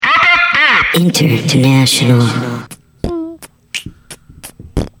International.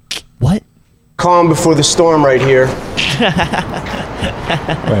 What? Calm before the storm right here.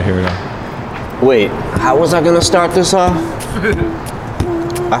 Right here. Wait, how was I gonna start this off?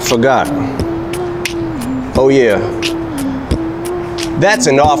 I forgot. Oh yeah. That's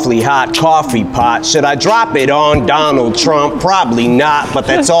an awfully hot coffee pot. Should I drop it on Donald Trump? Probably not, but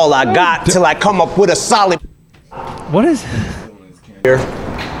that's all I got till I come up with a solid. What is? Here.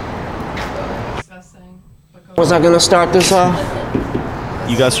 Was I gonna start this off?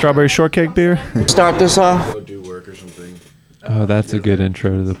 You got strawberry shortcake beer? Start this off? Oh, that's a good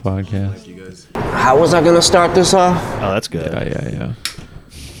intro to the podcast. How was I gonna start this off? Oh, that's good. Yeah.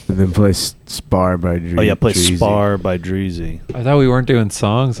 And then play Spar by Dreezy. Oh yeah, play Spar by Dreezy. I thought we weren't doing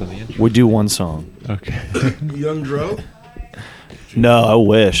songs on the intro. We do one song. Okay. Young Dro? No, I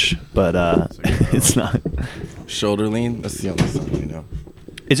wish, but it's not. Shoulder lean? That's the only song we know.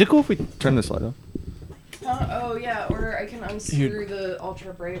 Is it cool if we turn this light off? Oh yeah, or I can unscrew the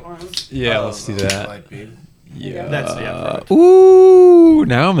ultra bright one. Yeah, let's do that. Yeah. That's perfect. Ooh,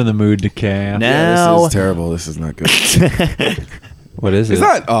 now I'm in the mood to cast. Now This is terrible. This is not good. What is it? It's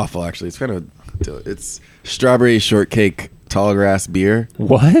not awful, actually. It's kind of... It's strawberry shortcake tall grass beer.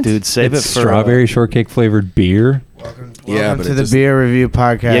 What? Dude, save It's it for, strawberry shortake flavored beer. Welcome to the beer review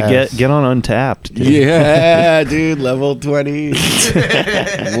podcast. Yeah, get on Untapped. Dude. Yeah, dude. Level 20.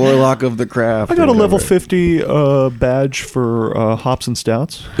 Warlock of the craft. I got a level 50 badge for hops and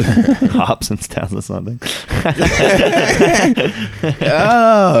stouts. Hops and stouts, that's not a thing.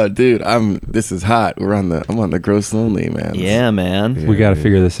 Oh, dude. This is hot. I'm on the gross lonely, man. Yeah, man. We got to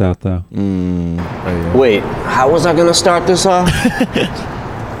figure this out, though. Wait, how was I gonna start this off?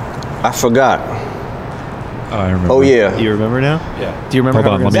 I forgot. Oh, I remember. Oh yeah. Do you remember now? Yeah. Do you remember?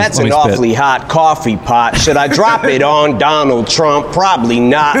 Hold on, let me- That's an spit. awfully hot coffee pot. Should I drop it on Donald Trump? Probably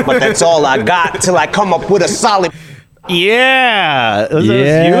not, but that's all I got till I come up with a solid. Yeah. Was that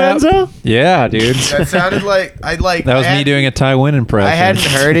Yeah. you, Enzo? Yeah, dude. That sounded like That was me doing a Ty Wynn impression. I hadn't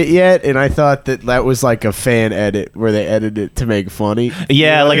heard it yet, and I thought that was like a fan edit where they edited it to make funny.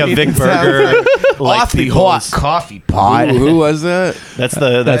 Yeah, like a Vic Berger. like Awfully hot people's- coffee pot. Who was that? That's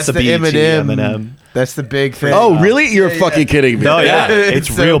the BG Eminem. That's the big thing. Oh, really? You're fucking kidding me. No, yeah,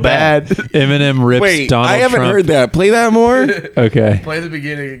 it's so real bad. Eminem rips Wait, Donald I haven't Trump. heard that. Play that more. Okay. Play the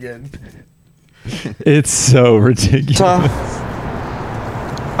beginning again. It's so ridiculous.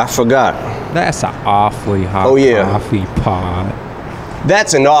 I forgot. That's an awfully hot Oh, yeah. coffee pot.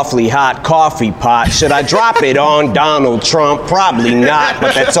 That's an awfully hot coffee pot. Should I drop it on Donald Trump? Probably not,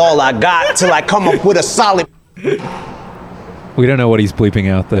 but that's all I got till I come up with a solid. We don't know what he's bleeping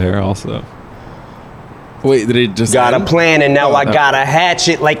out there, also. Wait, did it just Got a end? plan and now I got a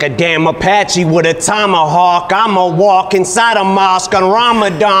hatchet like a damn Apache with a tomahawk. I'ma walk inside a mosque on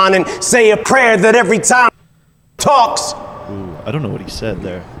Ramadan and say a prayer that every time talks, Ooh, I don't know what he said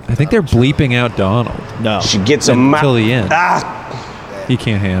there. I think they're bleeping out Donald. No. she gets a Until the end. Ah, He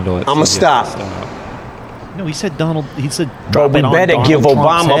can't handle it. I'ma so he has to stop. No, he said Donald. He said. but drop we it on better Donald give Trump's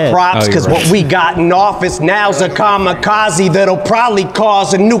Obama head. props Oh, because you're right. what we got in office now's a kamikaze that'll probably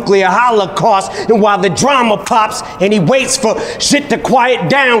cause a nuclear holocaust. And while the drama pops and he waits for shit to quiet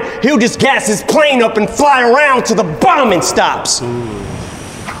down, he'll just gas his plane up and fly around till the bombing stops.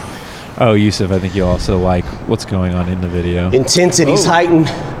 Oh, Yusuf, I think you also like what's going on in the video. Intensity's heightened,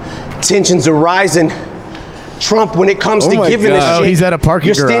 tensions are rising. Trump, when it comes to my giving God. a Oh, shit, he's at a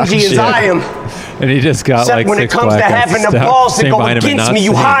parking you're garage. stingy as Yeah. I am. And he just got Except like when it six comes black to guys having the stand- balls to stand go behind him and against not me, you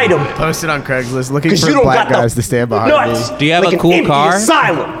see him. hide them. Posted on Craigslist looking Because for you don't black got guys the to stand behind nuts. me. Do you have like a an cool empty car?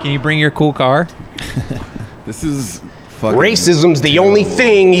 asylum. Can you bring your cool car? This is fucking... Racism's the only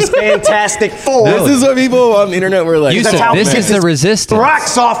thing he's fantastic for. This is what people on the internet were like. Yusuf, how this big is the his resistance.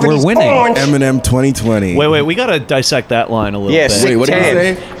 rocks off and We're he's winning. orange. Eminem 2020. Wait. We gotta dissect that line a little Yeah, bit. sick Wait, what did you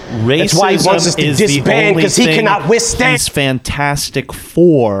tan. say? Racism That's why he wants us to is the disband, only 'cause he thing cannot withstand- He's fantastic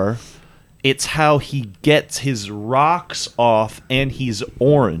for. It's how he gets his rocks off, and he's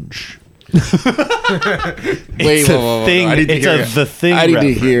orange. Wait, It's a thing. I need to It's hear a the thing. I need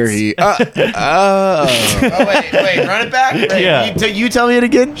to hear reference. he. Oh, wait, run it back. Wait, Yeah. you tell me it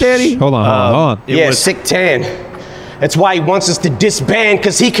again, Danny. Hold on, hold on. It Yeah, was- sick tan. That's why he wants us to disband,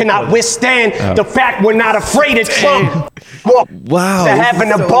 because he cannot withstand the fact we're not afraid of Trump. Well, Wow, to this having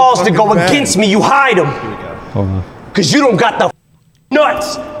is the so balls to go fucking bad. against me, you hide them. Hold on. Because you don't got the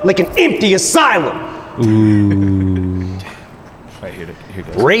nuts like an empty asylum. Right, here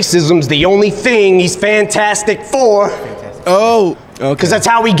goes. Racism's the only thing he's fantastic for, Oh, okay. because that's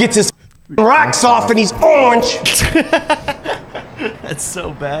how he gets his rocks off and he's orange. That's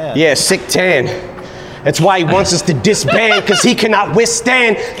so bad. Yeah, sick tan. That's why he wants us to disband, because he cannot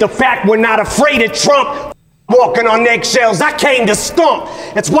withstand the fact we're not afraid of Trump. Walking on eggshells, I came to stomp.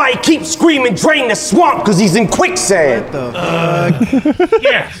 That's why he keeps screaming, drain the swamp, because he's in quicksand.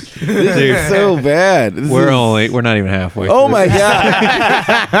 This is so bad. We're not even halfway. Oh through. my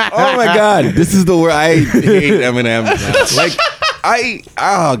god! Oh my god! This is the word I hate Eminem. Like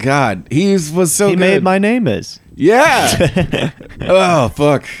oh god, he was so He good. made My Name Is. Yeah. Oh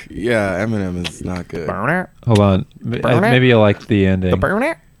fuck. Yeah, Eminem is not good. Hold on. Maybe you'll like the ending.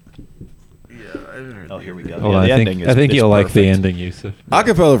 Oh, here we go. Hold Yeah, on. the I ending think is you'll like the perfect. ending, Yusuf.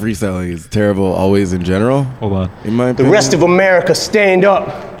 Acapella freestyling is terrible always in general. Hold on. In my The opinion. rest of America, stand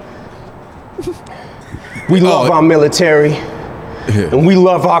up. We love our military, and we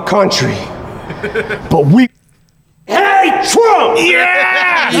love our country, but we hate Trump!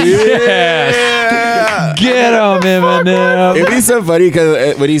 Yeah. Get him, Eminem. It'd be so funny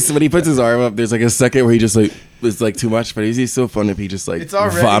because when he puts his arm up, there's like a second where he just like it's like too much, but he's so fun if he just like It's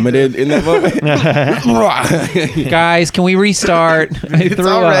already vomited in that moment. Guys, can we restart? It's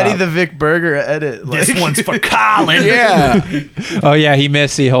already the Vic Berger edit. Like, This one's for Colin. Yeah. Oh yeah, he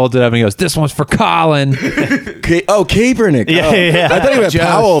missed. He holds it up and he goes, "This one's for Colin." Kaepernick. Yeah, Oh. yeah. I thought he meant Just.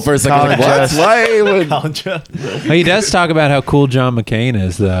 Powell for a second. Like, Colin what? Just. Why would? Colin Jost. He does talk about how cool John McCain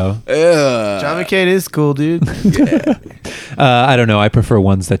is, though. John McCain is cool, dude. I don't know. I prefer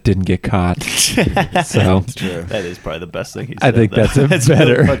ones that didn't get caught. So That is probably the best thing he said. I think though. that's a It's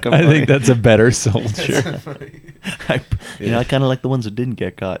better. really fucking I funny. think that's a better soldier. I kind of like the ones that didn't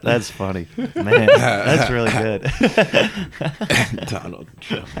get caught. That's funny. Man, that's really good. Donald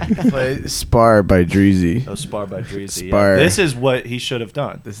Trump. Play Spar by Dreezy. Oh, Spar by Dreezy. Spar. Yeah. This is what he should have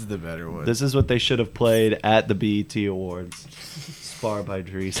done. This is the better one. This is what they should have played at the BET Awards. Spar by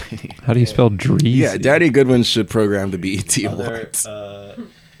Dreezy. How do you spell Dreezy? Yeah, Daddy Goodwin should program the BET Awards.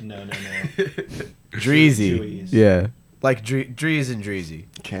 No. Dreezy. Two E's. Yeah. Like Dreez and Dreezy.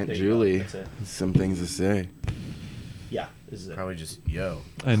 Can't There you go. Julie. That's it. Some things to say. Yeah, this is it. Probably just yo.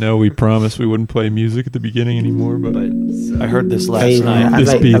 I know we promised we wouldn't play music at the beginning anymore, but But I heard this last Hey, man, night.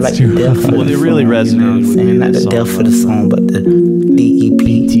 This beat's too the death rough. for Well, the it really song, you know what resonated I'm with saying? me, Not this the death song. for the song, but the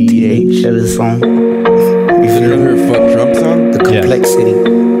DEPTH of the song. You Is feel there me? ever a Fuck Trump song? The complexity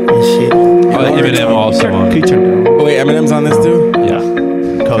and shit. oh, Eminem also on. Can you turn down? Oh wait, Eminem's on this too? Yeah.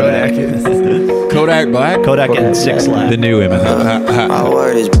 Kodak. Kodak Black? Kodak and Six The Lack. new Eminem. My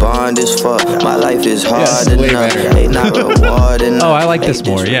word is bond as fuck. My life is hard Yes, way enough. better. They not rewarding. Oh, I like this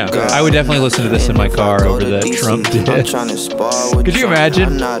more. Yeah, I would definitely listen to this in my car over the Trump I'm diss. trying to spar with Could you Trump. imagine?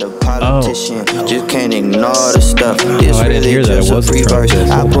 I'm not a politician. Just can't ignore the stuff. This Oh, I didn't really hear that. just It a was free a Trump verse.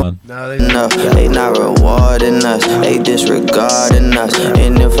 diss. I Hold put on. No, they enough. They not rewarding us. They disregarding us.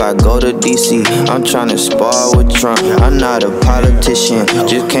 And if I go to DC, I'm trying to spar with Trump. I'm not a politician.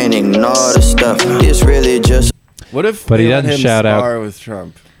 Just can't ignore the stuff. This really just. What if But he they let doesn't him shout out- spar with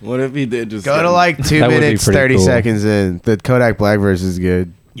Trump? What if he did just go to like 2 That would be minutes, pretty 30 cool. seconds in. The Kodak Black verse is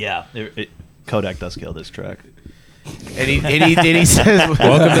good. Yeah, Kodak does kill this track. And he says,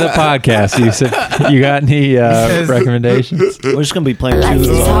 Welcome to the podcast, Yusuf. You got any recommendations? We're just gonna be playing Life two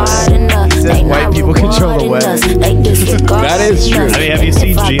is songs. hard enough. says They white not people control the rewarding us. weather. They disregard That is true. us. I mean, have you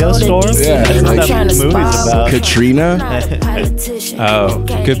seen If I go to Geostorm? DC, Yeah, That's what I'm that trying to movie's spar about. with Katrina? Not a politician. Oh,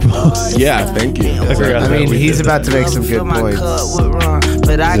 good point. Yeah, thank you. I mean, he's about to make some good points.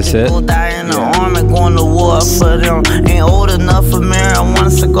 But I Is this can it? go die in the army, going to war for them. Ain't old enough for marijuana,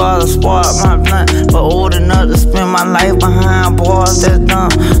 cigar to spark my blunt, but old enough to spend my life behind bars. That's dumb.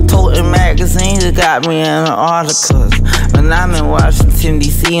 Toting magazines that got me in the articles. When I'm in Washington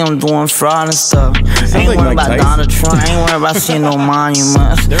D.C., I'm doing fraud and stuff. Ain't like worried Mike about Tyson. Donald Trump. Ain't worried about seeing no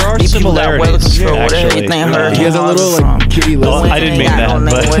monuments. There are These people got weather similarities, control with actually. everything. Yeah. Hurricane He has a little Harvey like from. kitty Oh, list. I didn't mean that,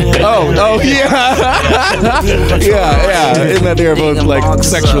 but Yeah. Isn't that they're both like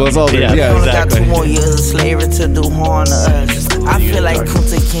sexual assaulters? Yeah, Yeah, We got exactly. 2 more years of slavery to do harm to us. I feel like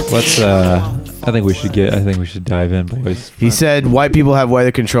Kunta Kinte. Let's. I think we should dive in, boys. He said, white people have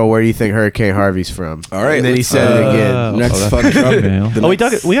weather control. Where do you think Hurricane Harvey's from? All right, And then he let's, said it again. Next that's fuck Trump. email. The Oh, we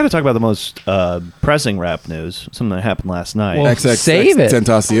next- got to talk about the most pressing rap news. Something that happened last night. Well, XXX Save it.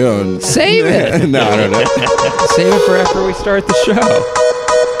 Tentacion. Save it. No, I don't know. Save it for after we start the show.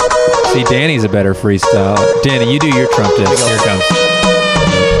 See, Danny's a better freestyle. Danny, you do your Trump diss. Here it comes.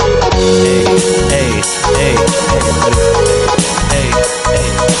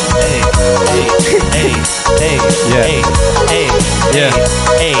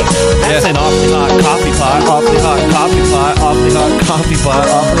 That's an awfully hot coffee pot, awfully hot coffee pot, awfully hot coffee pot,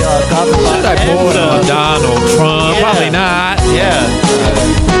 awfully hot coffee pot. Should I pour it on Donald Trump? Yeah. Probably not. Yeah.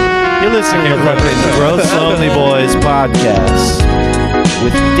 You're listening to the Gross Lonely Boys podcast.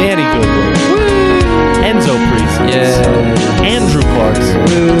 with Danny Goodwin, Enzo Priest, Andrew Clarkson,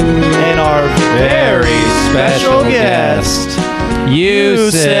 and our very special guest,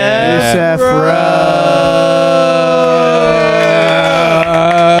 Yusef Roach.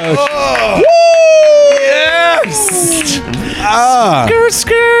 Yes!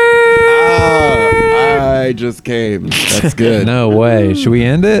 I just came. That's good. No way. Should we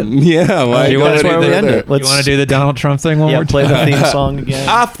end it? Yeah, why You want to do we end it. you want to do the Donald Trump thing one more Play time? the theme song again.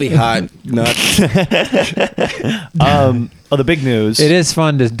 Awfully hot nuts. The big news. It is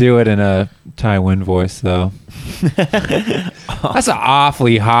fun to do it in a Ty Wynn voice, though. That's an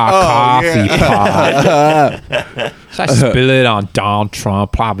awfully hot coffee pot. Should I spill it on Donald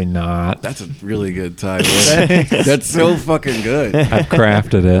Trump? Probably not. That's a really good time. That's so fucking good. I've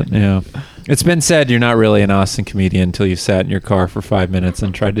crafted it. Yeah. It's been said you're not really an Austin comedian until you sat in your car for 5 minutes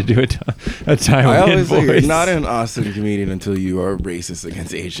and tried to do a Ty I Wynn always say you're voice. not an Austin comedian until you are racist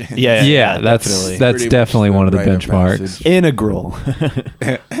against Asians. Yeah, that's definitely. that's Pretty definitely much one of the rite of benchmarks. passage. Integral.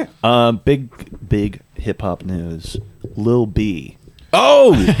 Big hip hop news. Lil B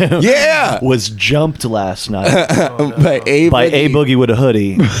Oh, yeah. was jumped last night By A Boogie with a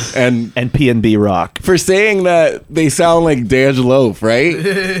hoodie and PNB Rock. for saying that they sound like Dej Loaf, right?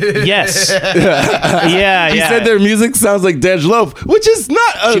 Yes. Yeah. He said their music sounds like Dej Loaf, which is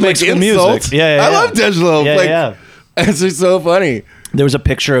not a She makes good insult. music. Yeah, I love Dej Loaf. Yeah. It's just so funny. There was a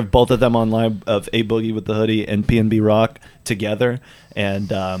picture of both of them online of A Boogie with the hoodie and PNB Rock together,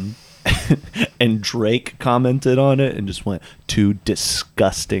 and and Drake commented on it and just went, "Two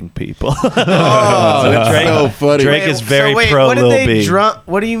disgusting people." Oh, that's Drake, so funny. Drake is very wait, pro what did Lil they B.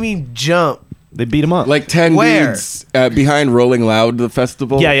 What do you mean jump? They beat him up. Like 10 Where? dudes behind Rolling Loud, the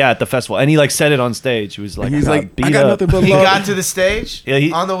festival. yeah, at the festival, and he like said it on stage. He was like, He's like, beat I got up. nothing but He love. got to the stage?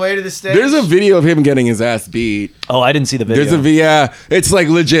 Yeah, On the way to the stage? There's a video of him getting his ass beat. Oh, I didn't see the video. There's a it's like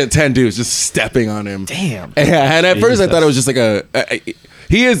legit 10 dudes just stepping on him. Damn. And at first I thought it was just like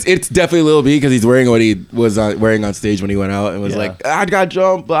it's definitely Lil B because he's wearing what he was wearing on stage when he went out and was Yeah. like, I got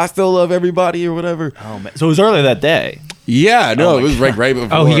jumped, but I still love everybody or whatever. Oh man. So it was earlier that day. Yeah, no, Oh it my was like right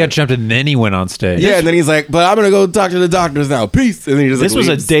before. Oh, he got jumped and then he went on stage. Yeah, and then he's like, but I'm gonna go talk to the doctors now. Peace. And then he just This like, was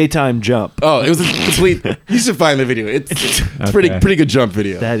a leaves. daytime jump. Oh, it was a complete. You should find the video. It's Okay. pretty good jump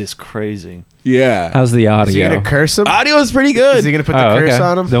video. That is crazy. Yeah, How's the Is he audio? going to curse him? audio is pretty good. Is he going to put the Oh, curse okay.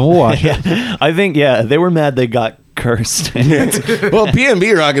 on him? Then we'll watch it. I think they were mad they got cursed. Well,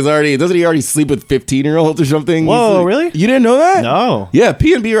 PNB Rock is already doesn't he already sleep with 15-year-olds or something? Whoa, He's like- really? You didn't know that? No. Yeah,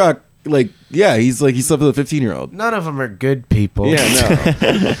 PNB Rock he slept with a 15-year-old. None of them are good people. Yeah, no.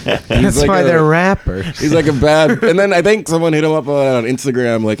 That's like why a- they're rappers. He's like a bad. And then I think someone hit him up on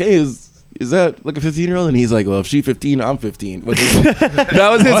Instagram like, hey, is that like a 15-year-old? And he's like, well, if she's 15, I'm 15. That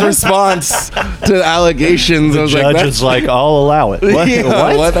was his response to the allegations. I was Judge like, that's is like, I'll allow it. What?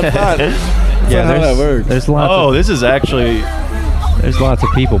 Yeah, what the fuck? Yeah, how that works. there's lots. Oh, this is actually There's lots of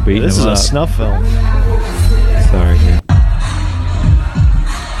people beating this him is a up. snuff film. Sorry. Dude.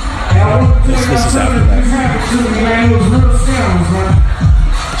 This is after that.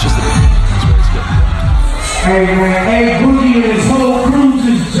 It's just Hey, Boogie and his whole crew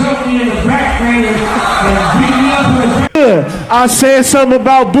just jumped me in the back and beat me up. I said something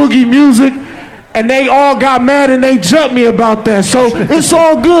about Boogie music, and they all got mad and they jumped me about that. So it's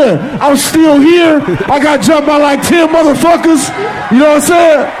all good. I'm still here. I got jumped by like 10 motherfuckers. You know what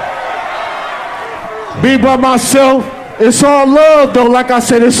I'm saying? Be by myself. It's all love though. Like I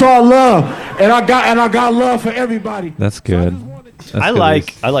said, it's all love. And I got love for everybody. That's good. That's I good.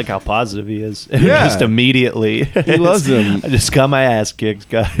 like how positive he is. Yeah. Just immediately. He loves him. I just got my ass kicked,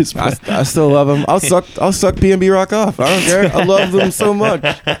 guys. I still love him. I'll suck PNB Rock off. I don't care. I love them so much.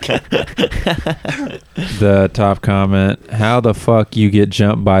 The top comment: how the fuck you get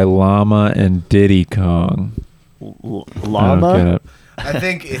jumped by Llama and Diddy Kong? I don't get Llama? it. I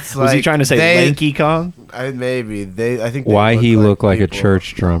think it's like. Was he trying to say Lanky Kong? Maybe. I think. Why he look like a people.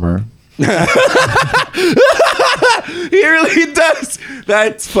 church drummer? He really does.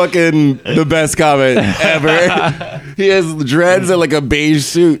 That's fucking the best comment ever. He has dreads and like a beige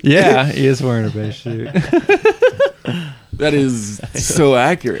suit. Yeah, he is wearing a beige suit. That is so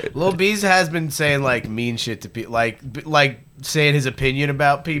accurate. Lil B's has been saying like mean shit to people, like saying his opinion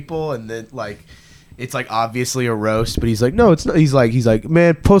about people, and then like it's like obviously a roast, but he's like, no, it's not. He's like,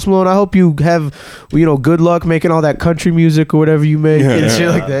 man, Post Malone, I hope you have, good luck making all that country music or whatever you make and shit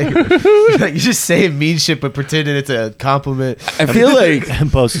like that. Like, you're just saying mean shit, but pretending it's a compliment. I feel like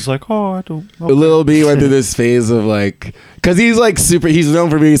And Post is like, oh, I don't know. Lil B went through this phase of like, because he's like he's known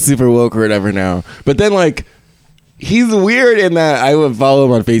for being super woke or whatever now. But then like, he's weird in that I would follow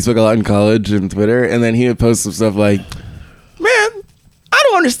him on Facebook a lot in college and Twitter, and then he would post some stuff like, man, I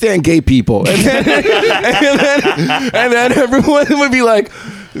don't understand gay people. And then everyone would be like,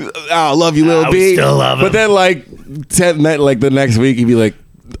 I love you, Lil B. still love him. But then like the next week he'd be like,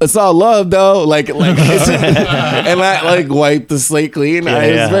 it's all love though, like and that like wiped the slate clean.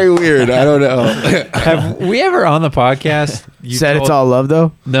 It's very weird. I don't know. Have we ever on the podcast Said it's all love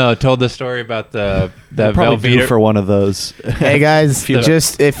though? No, told the story about the Probably due Velveeta for one of those. Hey guys,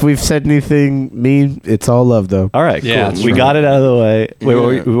 just if we've said anything mean, it's all love though. All right, cool. Yeah, We got it out of the way. Wait,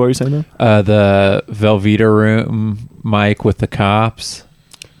 what were you saying though? The Velveeta room mic with the cops.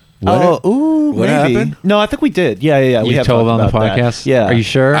 What happened? No, I think we did. Yeah. We You have told talked on the about that. podcast? Yeah. Are you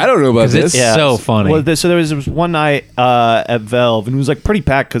sure? I don't know about 'Cause this. It's so funny. Well, so there was one night at Valve, and it was like pretty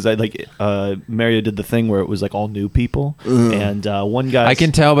packed because Mario did the thing where it was like all new people, and one guy. I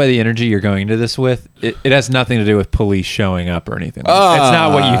can tell by the energy you're going into this with. It has nothing to do with police showing up or anything. It's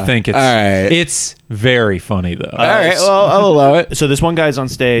not what you think. It's all right. It's very funny though. All right, well, I'll allow it. So this one guy's on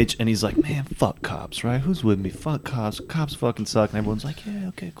stage, and he's like, "Man, fuck cops, right? Who's with me? Fuck cops. Cops fucking suck." And everyone's like, "Yeah,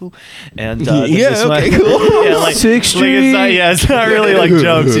 okay, cool." And this one- cool. yeah, like, Sixth like, it's not, Street. yeah, it's not really like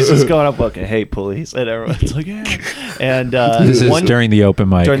jokes. He's just going up, "Okay, hate police," and everyone's like, "Yeah." And This is during the open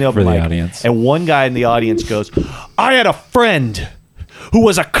mic during the open for the mic. audience. And one guy in the audience goes, "I had a friend who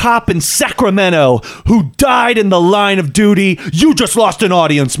was a cop in Sacramento who died in the line of duty. You just lost an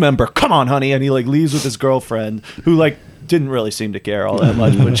audience member. Come on, honey." And he like leaves with his girlfriend who like didn't really seem to care all that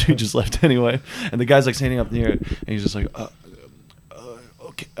much, but she just left anyway. And the guy's like standing up in the air, and he's just like, "Okay,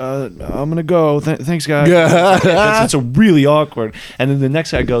 I'm gonna go. Thanks, guys." It's a really awkward. And then the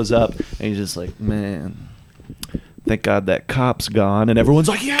next guy goes up, and he's just like, "Man, thank God that cop's gone." And everyone's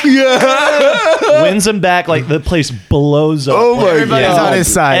like, "Yeah!" Wins him back. Like the place blows up. Oh my Everybody's God. on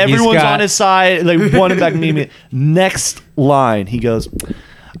his side. Everyone's He's got- on his side. Like won him back. Next line, he goes, "All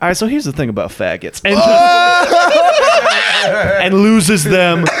right, so here's the thing about faggots," and and loses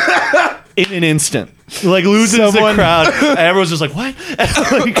them in an instant. Like loses the crowd. And everyone's just like, "What?"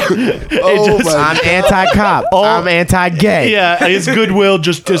 I'm anti-cop. I'm anti-gay. Yeah, his goodwill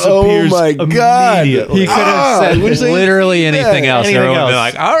just disappears. Oh my God. Immediately. He could have I wish said they- literally anything else. anything Everyone would be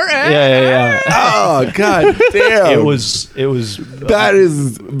else. like, all right. Yeah. Oh God damn! It was.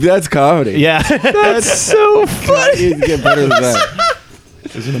 That's comedy. Yeah, That's so funny. You get better than that.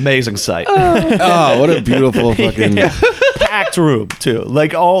 it was an amazing sight. Oh, what a beautiful fucking Packed room too.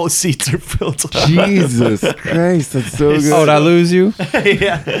 Like all seats are filled up. Jesus Christ! That's so good. Oh, did I lose you?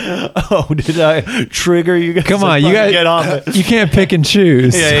 Yeah. Oh, did I trigger you guys? Come on, you guys get on it. You can't pick and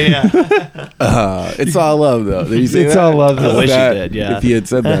choose. Yeah. It's all love though. Did you say It's that? all love, though. I wish you That- did, yeah. If he had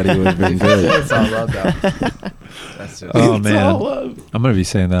said that, he would have been good. It's all love though. That's just Oh man, I'm gonna be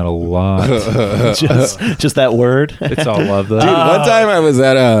saying that a lot. just that word. It's all love though. Dude, one time I was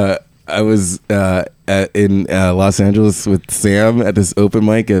in Los Angeles with Sam at this open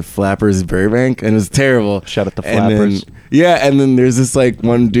mic at Flappers Burbank, and it was terrible. Shout out to And Flappers. and then there's this like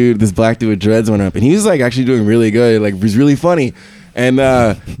one dude, this black dude with dreads went up, and he was like actually doing really good, like he was really funny. And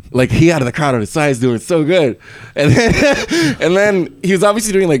like he had the crowd on his side, doing so good, and then he was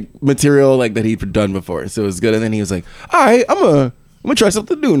obviously doing like material like that he'd done before, so it was good. And then he was like, "All right, I'm gonna try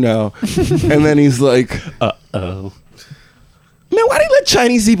something new now," and then he's like, Oh. "Man, why do you let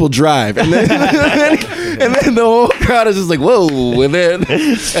Chinese people drive?" And then, and then the whole crowd is just like, "Whoa!" And then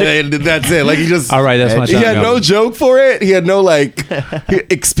and that's it. Like he just All right, that's my he time. had no joke for it. He had no like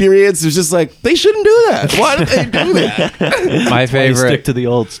experience. It was just like they shouldn't do that. Why did they do that? My You favorite. stick to the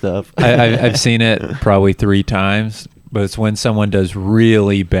old stuff. I've seen it probably 3 times, but it's when someone does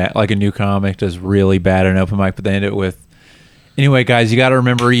really bad, like a new comic does really bad in an open mic, but they end it with, "Anyway, guys, you got to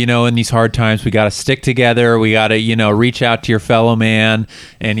remember, in these hard times, we got to stick together. We got to, reach out to your fellow man,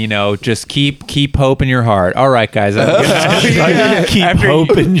 and just keep hope in your heart. All right, guys. Keep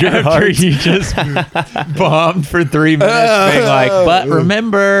hope in your after heart. you just bombed for 3 minutes, being like, but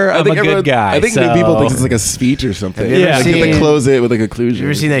remember, I'm a good guy. I think so. people think it's like a speech or something. Have you ever Like they seen- close it with like a conclusion. You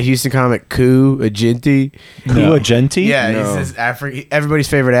ever seen that Houston comic Ku Agenti? Kua Genti? Yeah, No. he's this everybody's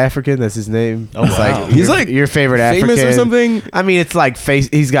favorite African. That's his name. Oh, it's wow. like He's your- like your favorite famous African or something? I mean, it's like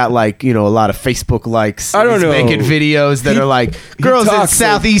he's got like a lot of Facebook likes. I don't He's know. making videos that are like girls in talks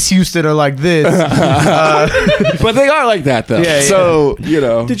Southeast Houston are like this. But they are like that though. Yeah, yeah. So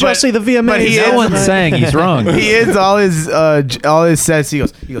Did y'all see the VMAs? but he No is- one's saying he's wrong. He ends all his sets. He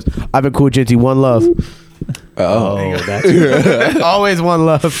goes. I've been Cool Agenti, one love. Oh, that's Always one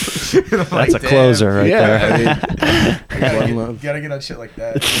love. a closer right there. Gotta get on shit like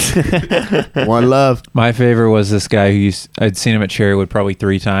that. One love. My favorite was this guy I'd seen him at Cherrywood probably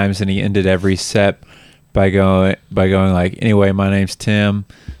 3 times, and he ended every set by going like, "Anyway, my name's Tim.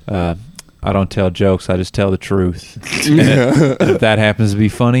 I don't tell jokes. I just tell the truth. And if that happens to be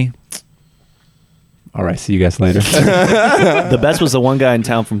funny, all right. See you guys later. The best was the one guy in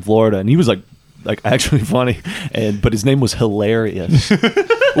town from Florida, and he was like actually funny, but his name was Hilarious.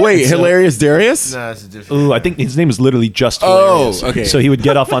 Wait, Hilarious Darius? No, it's a different. Ooh, I think his name is literally just Hilarious. Oh, okay. So he would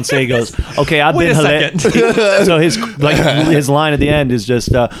get off on stage. He goes, "Okay, I've been hilarious." So his line at the end is just,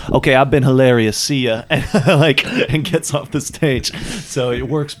 "Okay, I've been hilarious. See ya," and gets off the stage. So it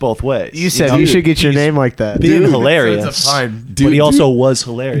works both ways. You said you should get your name like that. Being hilarious, So it's a fine. but he also was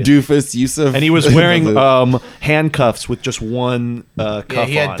hilarious. Doofus Yusuf. And he was wearing handcuffs with just one cuff Yeah,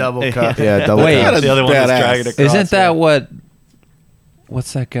 he had on. double cuff. Yeah, double Wait, cuff. The other one was Badass. dragging across. Isn't that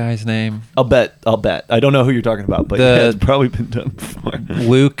what's that guy's name? I'll bet. I don't know who you're talking about, but yeah, it's probably been done before.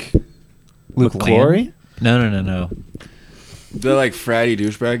 Luke McClory? Lamb? No. The like fratty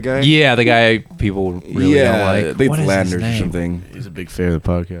douchebag guy? Yeah, the guy people really don't like. I think What it's is his Landers or name? something. He's a big fan of the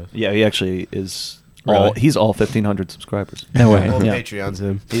podcast. Yeah, he actually is. Really? He's all 1,500 subscribers. No way. All Yeah. Patreon's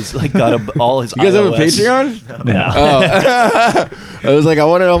him. He's like got all his. You guys have a iOS. Patreon? Yeah. Oh. I was like, I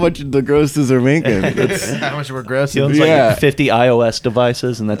wonder how much the grosses are making. It's- How much we're gross? He owns Yeah. like 50 iOS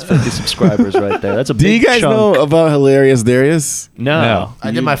devices, and that's 50 subscribers right there. That's a Do big you guys chunk. know about Hilarious Darius? No. I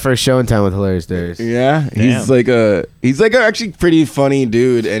did my first show in town with Hilarious Darius. Yeah, Damn. he's like a actually pretty funny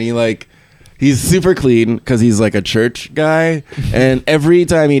dude, and he's super clean because he's like a church guy. And every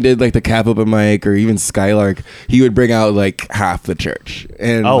time he did like the Cap Open mic or even Skylark, he would bring out like half the church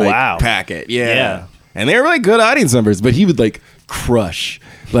and Oh, like, wow. pack it. Yeah. Yeah. And they were like good audience numbers, but he would like crush,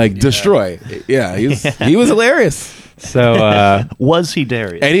 like destroy. Yeah, he was hilarious. So Was he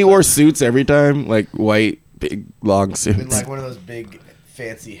Darius? And he wore suits every time, like white, big, long With suits. like one of those big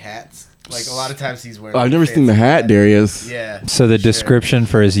fancy hats. Like a lot of times he's wearing. I've never fancy seen the hat, Darius. Yeah. So the description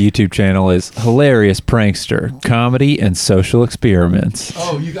for his YouTube channel is hilarious prankster, comedy and social experiments.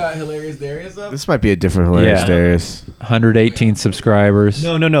 Oh, you got Hilarious Darius up? This might be a different Hilarious Yeah. Darius. 118 subscribers.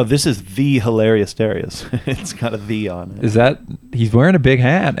 No. This is the Hilarious Darius. It's got a V on it. Is that he's wearing a big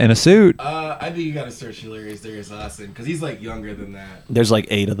hat and a suit? I think you gotta search Hilarious Darius Austin because he's like younger than that. There's like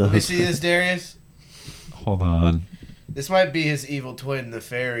 8 of You those. see this, Darius? Hold on. This might be his evil twin,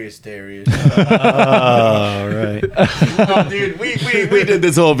 Nefarious Darius. Oh, right. Oh, dude, we did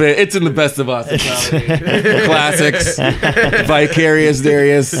this whole bit. It's in the Best of Austin comedy. Classics. Vicarious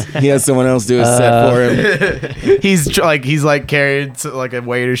Darius. He has someone else do a set for him. he's like carrying like a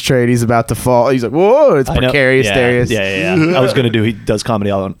waiter's tray. He's about to fall. He's like, whoa! It's I know. Precarious Yeah, Darius. Yeah. I was gonna do. He does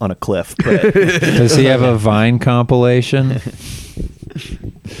comedy on a cliff. But Does he have a Vine compilation?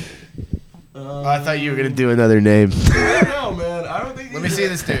 I thought you were gonna do another name. I don't know, man. I don't think. Let me see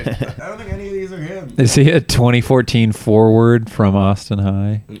this dude. I don't think any of these are him. Is he a 2014 forward from Austin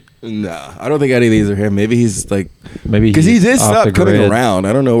High? No, I don't think any of these are him. Maybe he's like Maybe because he did off stop the coming grid. around.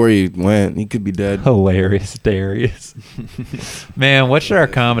 I don't know where he went. He could be dead. Hilarious Darius. Man, what should our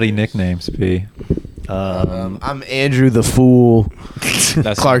comedy nicknames be? I'm Andrew the Fool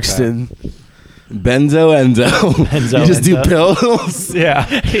That's Clarkston. Benzo Enzo. Benzo You just do Enzo. pills. yeah,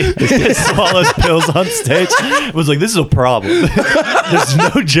 he swallows pills on stage. It was like, this is a problem. There's no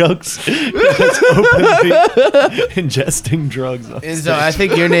jokes. It's openly ingesting drugs. On Enzo, stage. I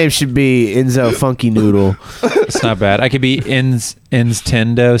think your name should be Enzo Funky Noodle. It's not bad. I could be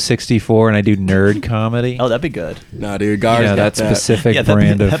Nintendo 64 and I do nerd comedy. Oh, that'd be good. Nah, dude. You Gar's know, got that specific Yeah, that'd be-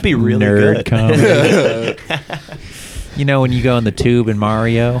 brand of that'd be really nerd good. comedy. You know when you go in the tube in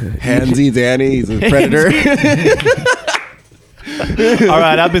Mario? Handsy Danny. He's a predator. All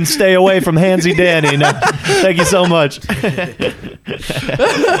right, I've been stay away from Handsy Danny. Now, thank you so much.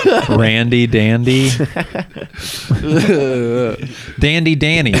 Randy Dandy. Dandy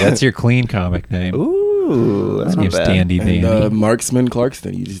Danny. That's your clean comic name. Ooh, that's not Name's bad. Dandy And, Dandy. Marksman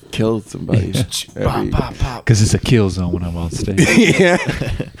Clarkston. You just killed somebody. every- Because it's a kill zone when I'm on stage. yeah.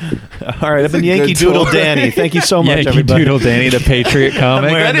 All right, I've been a Yankee good Doodle tour. Danny. Thank you so much, Yankee everybody. Doodle Danny, the Patriot I'm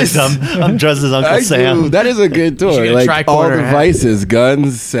comic. wearing this. I'm dressed as Uncle I Sam. do. That is a good should tour. get a Like all tricorner the hat. vices,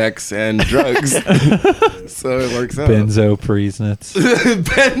 guns, sex, and drugs. So it works out. Benzo Priesnitz.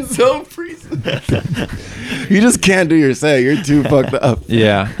 Benzo Priest. You just can't do your set. You're too fucked up.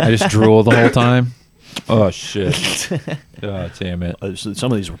 Yeah, I just drool the whole time. Oh, shit. Oh, damn it.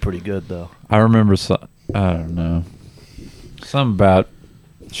 Some of these were pretty good, though. I remember, I don't know. Something about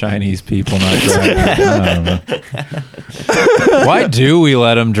Chinese people not driving. I don't know. Why do we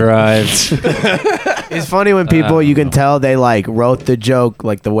let them drive? It's funny when people, you can tell they like wrote the joke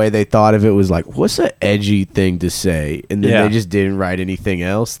like the way they thought of it was like, what's an edgy thing to say? And then Yeah. they just didn't write anything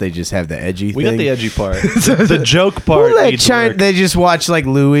else. They just have the edgy We thing. got the edgy part. The joke part. Who let needs China? work. They just watch like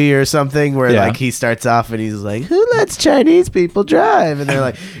Louis or something where Yeah. like he starts off and he's like, "Who lets Chinese people drive?" And they're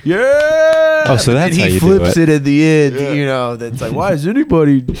like, "Yeah." Oh, so that's and how he you do flips it. it at the end. You know, that's like, why does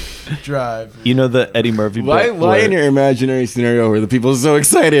anybody drive? You know the Eddie Murphy Why bit why where- in your imaginary scenario were the people so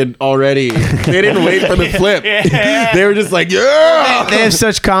excited already? They didn't wait for the flip. They were just like, yeah. They have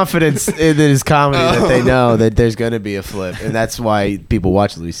such confidence in his comedy that they know that there's going to be a flip, and that's why people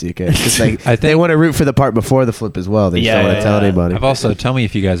watch Louis C.K. Because they want to root for the part before the flip as well. They just don't want to tell anybody. I've also, tell me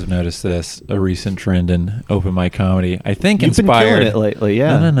if you guys have noticed this, a recent trend in open mic comedy. I think You've been inspired killing it lately,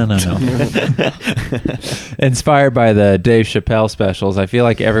 yeah. No. Inspired by the Dave Chappelle specials. I feel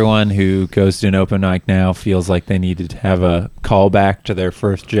like everyone who goes to an open mic now feels like they needed to have a callback to their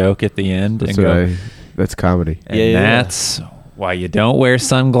first joke at the end. That's and go, right. That's comedy. And that's why you don't wear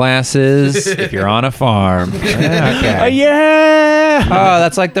sunglasses if you're on a farm. Okay. Yeah. Oh,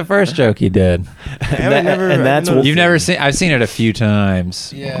 that's like the first joke he did. You've never seen. I've seen it a few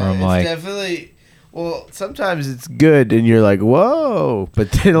times. Yeah, where I'm it's like, definitely. Well, sometimes it's good, and you're like, "Whoa!"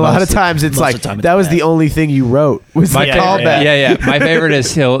 But then a lot Most of of- times it's most like of the time it's that was bad. the only thing you wrote was my the favorite, callback. yeah. My favorite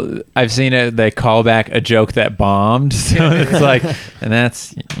is I've seen it. They call back a joke that bombed. So it's like, and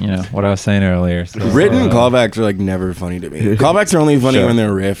that's what I was saying earlier. So, Written callbacks are like never funny to me. Callbacks are only funny Sure. when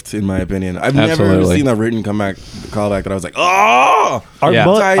they're riffed, in my opinion. I've never Absolutely. seen a written callback that I was like, oh, Are, Yeah.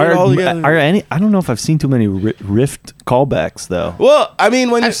 mo- Tie it all together. are any? I don't know if I've seen too many riffed callbacks though. Well, I mean,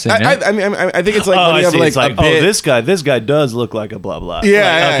 when I've seen it. I mean, I think it's like when you have see. like It's like, a bit. this guy does look like a blah blah. Yeah,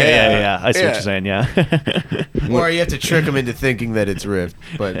 Like, okay, yeah. yeah. I see Yeah. what you're saying. Yeah. Or you have to trick them into thinking that it's riffed,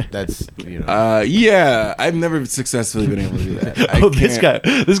 but that's Yeah, I've never successfully been able to do that. I Oh, this can't-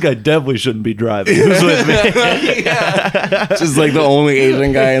 guy definitely shouldn't be driving. Who's with me? Just like the only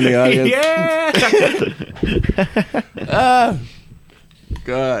Asian guy in the audience.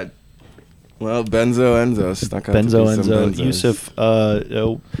 God. Well, Benzo Enzo stuck out. Benzo to be some Enzo, Benzos. Yusuf.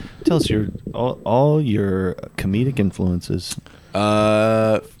 Tell us all your comedic influences.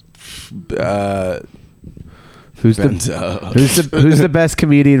 who's who's the best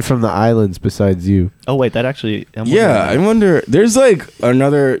comedian from the islands besides you? Oh wait, that actually. Yeah, I wonder. There's like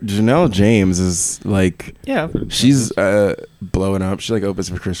another Janelle James is like. Yeah. She's blowing up. She like opens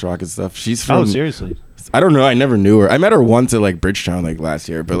for Chris Rock and stuff. She's from. Oh, seriously? I don't know. I never knew her. I met her once at like Bridgetown like last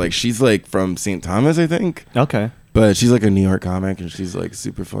year, but like she's like from St. Thomas, I think. Okay. But she's like a New York comic and she's like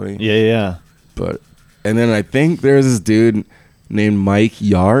super funny. Yeah. But and then I think there's this dude named Mike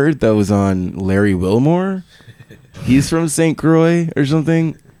Yard that was on Larry Wilmore. He's from St. Croix or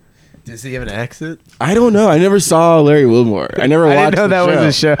something. Does he have an accent? I don't know. I never saw Larry Wilmore. I never I watched. didn't know the that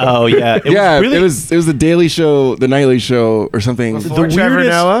was a show. Oh yeah. It was the Daily Show, the Nightly Show, or something. Before Trevor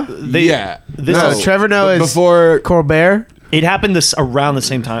Noah? Trevor Noah is before Colbert. It happened around the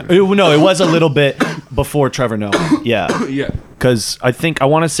same time. No, it was a little bit before Trevor Noah. Yeah. Yeah. Because I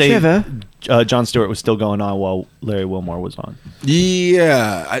want to say Trevor. Jon Stewart was still going on while Larry Wilmore was on.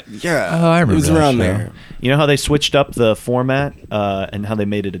 Yeah. Oh, I remember It was that around show. there. You know how they switched up the format and how they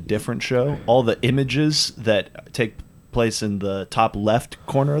made it a different show? All the images that take place in the top left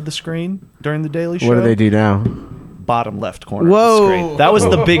corner of the screen during the Daily Show. What do they do now? Bottom left corner Whoa. of the screen. That was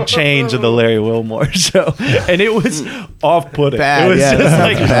the big change of the Larry Wilmore show. And it was off-putting. Bad, It was yeah, just that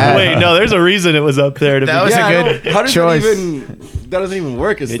like, sounds bad. wait, no, there's a reason it was up there. To That be was a good How does choice. that even? That doesn't even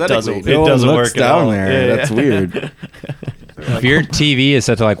work aesthetically. doesn't- No it one doesn't looks work at down all. there. Yeah, That's yeah. weird. if your TV is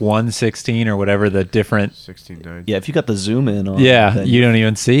set to like 116 or whatever the different. 16:9. Yeah, if you got the zoom in on Yeah, then you don't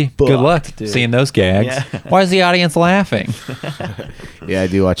even see. Good luck Fucked, dude. seeing those gags. Yeah. Why is the audience laughing? Yeah, I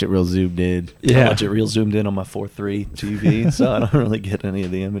do watch it real zoomed in. I watch it real zoomed in on my 4:3 TV, so I don't really get any of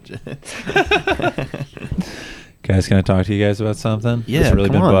the images. Guys, can I talk to you guys about something? Yeah, It's really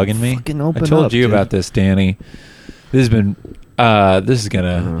come been on. bugging me. Fucking open I told up, you dude. about this, Danny. This has been. This is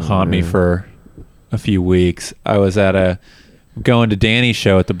gonna haunt me for a few weeks. I was at going to Danny's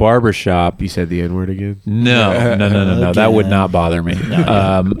show at the barber shop. You said the N word again? No. That would Again. not bother me.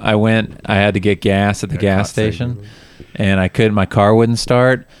 I went. I had to get gas at the gas station, and I couldn't. My car wouldn't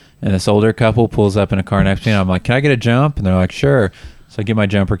start. And this older couple pulls up in a car next to me. And I'm like, "Can I get a jump?" And they're like, "Sure." So I get my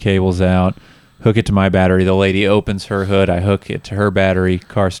jumper cables out, hook it to my battery. The lady opens her hood. I hook it to her battery.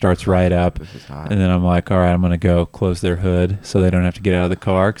 Car starts right up. And then I'm like, "All right, I'm gonna go close their hood so they don't have to get out of the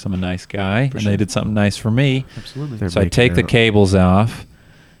car because I'm a nice guy and they did something nice for me." Absolutely. So I take the cables off,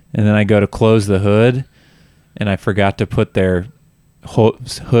 and then I go to close the hood, and I forgot to put their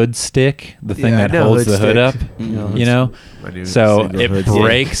hood stick, the thing Yeah, I that know holds the hood hood up, stick. you know. So single it hood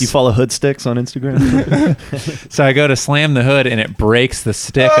breaks. You follow Hood Sticks on Instagram? So I go to slam the hood and it breaks the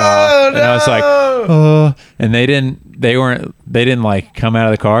stick off, and I was like, oh, and they didn't like come out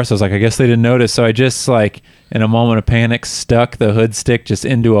of the car, so I was like, I guess they didn't notice. So I just like in a moment of panic stuck the hood stick just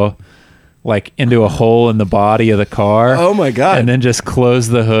into a hole in the body of the car. Oh my God. And then just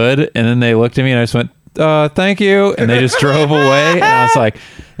closed the hood, and then they looked at me and I just went, thank you, and they just drove away, and I was like,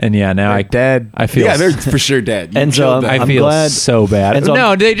 and yeah, now I feel Yeah, they're for sure dead. You And so killed them. I I'm feel glad- so bad. and so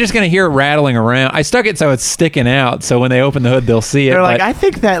No, they're just gonna hear it rattling around. I stuck it so it's sticking out, so when they open the hood, they'll see it. They're like, but- I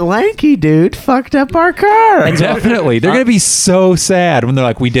think that lanky dude fucked up our car. Definitely. They're going to be so sad when they're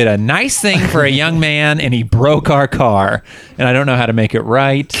like, we did a nice thing for a young man and he broke our car. And I don't know how to make it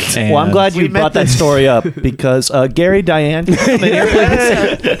right. And Well, I'm glad you We met brought that the- story up because Gary Diane can come in here,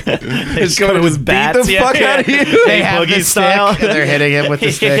 please. He's coming with bats. Beat the fuck out of you. They Hey, have Boogie the style. stick, and they're hitting him with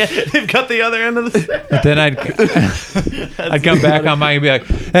the stick. They've got the other end of the stick. But then I'd come back on mine and be like,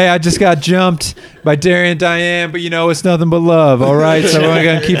 hey, I just got jumped by Darian Diane, but you know, it's nothing but love. All right. So we're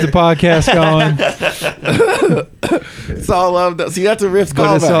going to keep the podcast going. It's all love. Though. See, that's a riff But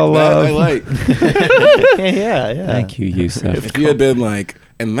callback. it's all That love. I like. yeah. Thank you, Yusuf. If you had been like,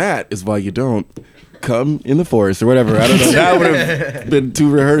 and that is why you don't come in the forest or whatever. I don't know. That would have been too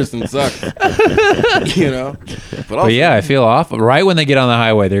rehearsed and sucked. You know? But also, But yeah, I feel awful. Right when they get on the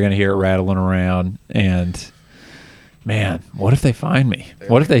highway, they're going to hear it rattling around. And man, what if they find me?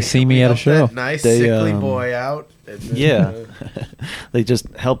 What if they see me at a show? That nice They, sickly um, boy out. And then, Yeah. They just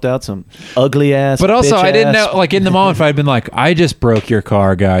helped out some ugly ass. But also, I didn't bitch-ass- know, like, in the moment, if I'd been like, I just broke your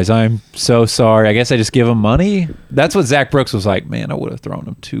car, guys. I'm so sorry. I guess I just give them money. That's what Zach Brooks was like. Man, I would have thrown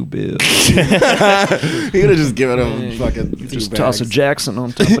him 2 bills. he could have just given him fucking Just two toss a bags. Jackson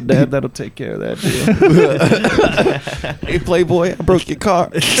on top of that. That'll take care of that deal. Hey, Playboy, I broke your car.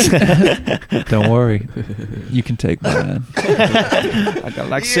 Don't worry. You can take mine. I got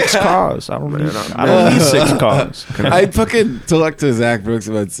like 6 cars. I don't need 6 cars. I fucking talked to Zach Brooks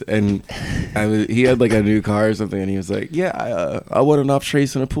about, and he had like a new car or something, and he was like, "Yeah, I won an off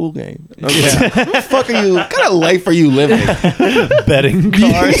trace in a pool game." And I was like, "What the fuck are you? What kind of life are you living?" Betting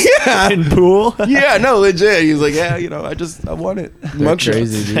cars in pool. Yeah, no, legit. He was like, "Yeah, you know, I won it." Mugshots.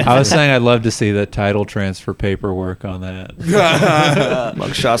 crazy, dude. I was saying I'd love to see the title transfer paperwork on that.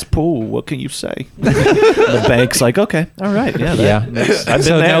 Mugshots pool. What can you say? The bank's like, okay, all right, yeah, Yeah. I've been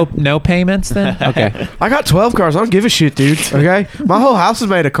So there. no payments then? Okay. I got 12 cars. I don't give a shit, dude. Okay? My whole house is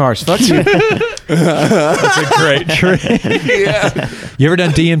made of cars. Fuck you. That's a great trick. Yeah. You ever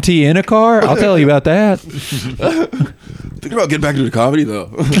done DMT in a car? I'll tell you about that. Thinking about getting back into comedy though.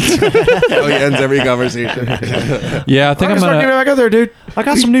 Oh, he ends every conversation. Yeah, I think I'm Start getting gonna. back out there, dude. I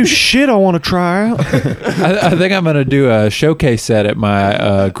got some new shit I want to try out. I think I'm gonna do a showcase set at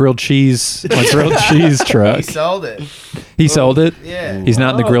my grilled cheese truck. He sold it. He sold it. Yeah. He's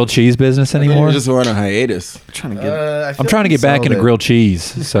not in the grilled cheese business anymore. We're just on a hiatus. Trying to get. I'm trying to get back into grilled cheese.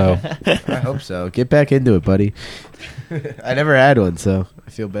 So I hope so. Get back into it, buddy. I never had one, so I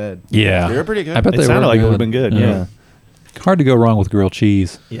feel bad. yeah, They were pretty good. I bet It they sounded were like it good. would have been good. Yeah. Hard to go wrong with grilled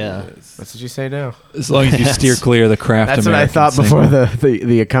cheese. Yeah. That's what you say now. As long as you steer clear of the Kraft That's what I American thought before single.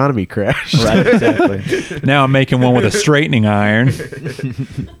 the economy crashed. Right. Exactly. Now I'm making one with a straightening iron.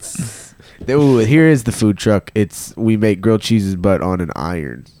 Ooh, here is the food truck. We make grilled cheeses, but on an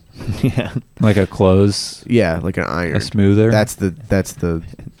iron. Yeah. Like a close, Yeah, like an iron. a smoother. That's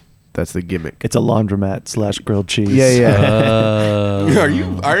the gimmick. It's a laundromat / grilled cheese. Yeah, yeah. Are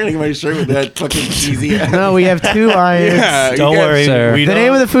you ironing my shirt with that fucking cheesy ass? No, we have 2 irons. Yeah, Don't you guys- worry. sir. We The don't-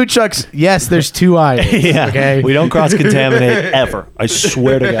 name of the food trucks. Yes, there's 2 irons. Yeah. Okay. We don't cross contaminate ever. I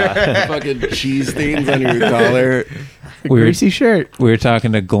swear to God. Fucking cheese stains on your collar. Greasy shirt. We were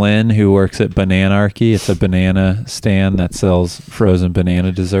talking to Glenn, who works at Bananarchy. It's a banana stand that sells frozen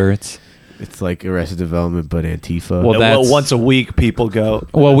banana desserts. It's like Arrested Development, but Antifa. Well, that's- once a week, people go.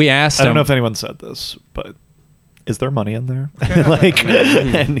 Well, we asked I him. don't know if anyone said this, but is there money in there? Like,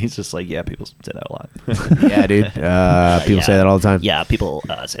 and he's just like, yeah, people say that a lot. Yeah, dude. People say that all the time. Yeah, people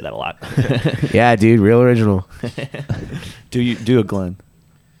say that a lot. Yeah, dude. Real original. Do a Glenn?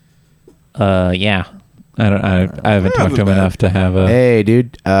 Yeah. I haven't talked to him enough to have a. Hey,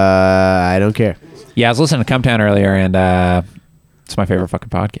 dude. I don't care. Yeah, I was listening to Come Town earlier, and it's my favorite fucking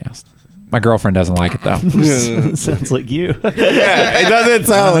podcast. My girlfriend doesn't like it though. Sounds like you. Yeah, it doesn't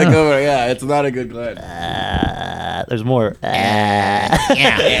sound like over. Yeah, it's not a good Glenn. There's more.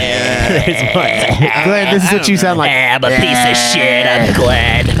 Glenn, this is what you sound like. I'm a piece of shit. I'm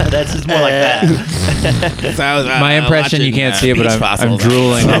Glenn. That's just more like that. So I was, My impression, you can't see it, but beach I'm fossils.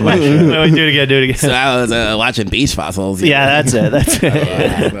 drooling on my shirt. Wait, do it again. Do it again. So I was watching beach fossils. Yeah, that's it. That's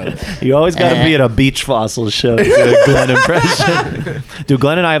it. You always got to be at a beach fossil show to do a Glenn impression. Dude,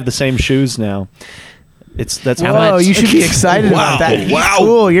 Glenn and I have the same shoes now. That's how Whoa, much. you should be excited about that. He's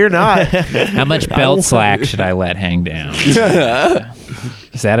cool, you're not. How much belt slack should I let hang down? Is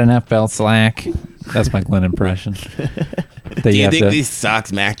that enough belt slack? That's my Glenn impression. Do you think these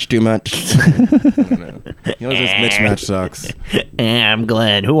socks match too much? I don't know. You know, just mismatched socks. I'm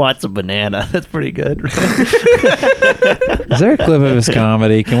Glenn. Who wants a banana? That's pretty good. Is there a clip of his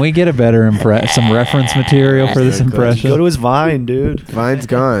comedy? Can we get a better some reference material for this impression? Go to his Vine, dude. Vine's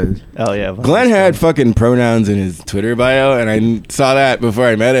gone. Oh yeah. Vine's Glenn gone. had fucking pronouns in his Twitter bio, and I saw that before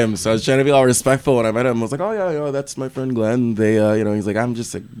I met him. So I was trying to be all respectful when I met him. I was like, "Oh yeah, that's my friend Glenn." They, he's like, "I'm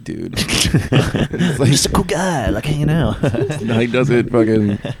just a dude." It's like, Just a cool guy, like hanging out. no, he doesn't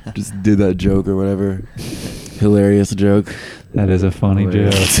fucking just did that joke or whatever. Hilarious joke. That is a funny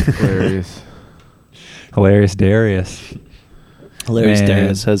joke. Hilarious. Hilarious Darius. Hilarious Man.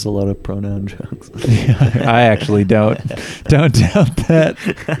 Darius has a lot of pronoun jokes. I actually don't doubt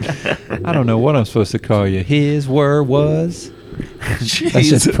that. I don't know what I'm supposed to call you. His word was. That's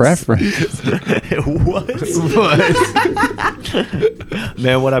just preference. It was.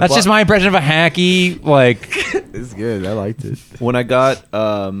 Man, when I That's just my impression of a hacky, like. It's good. I liked it. when I got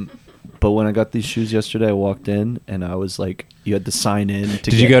when I got these shoes yesterday, I walked in and I was like, you had to sign in.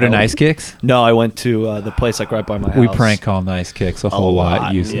 Did you go to Nice Kicks? No, I went to the place like right by my house. We prank call Nice Kicks a whole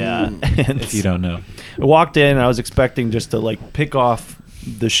lot. Usually. Yeah. If you don't know. I walked in and I was expecting just to like pick off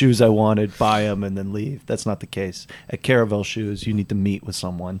the shoes I wanted, buy them, and then leave. That's not the case. At Caravel Shoes, you need to meet with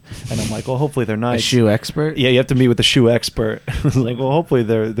someone. And I'm like, well, hopefully they're A nice. shoe expert? Yeah, you have to meet with a shoe expert. I was like, well, hopefully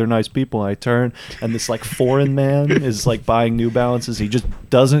they're nice people. And I turn, and this like foreign man is like buying New Balances. He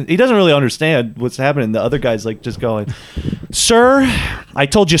doesn't really understand what's happening. The other guy's like just going, sir, I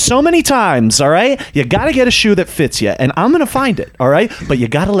told you so many times, all right? You got to get a shoe that fits you, and I'm going to find it, all right? But you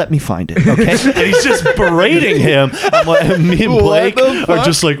got to let me find it, okay? And he's just berating him. I'm like, me and Blake are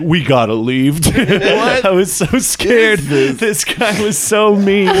just like, we got to leave. I was so scared. This guy was so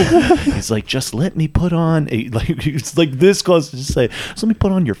mean. He's like, just let me put on he's like this close to just say, just let me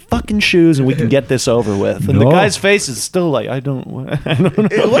put on your fucking shoes and we can get this over with. And the No. guy's face is still like, I don't know.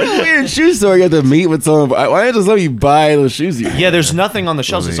 What a weird shoe store you have to meet with someone. Why don't just let you buy those shoes? Yeah, there's nothing on the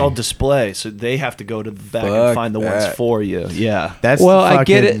shelves. It's all display, so they have to go to the back and Fuck find the ones that. for you. Yeah, That's Well, the I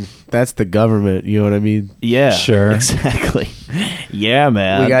get fucking- it. That's the government. You know what I mean? yeah, Sure. exactly. Yeah,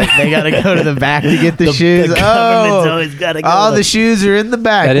 man. They got to go to the back to get the, shoes. The government's always gotta go all to the shoes are in the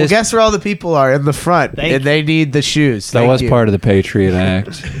back. That Well, is- guess where all the people are? In the front, and they need the shoes. That was part of the Patriot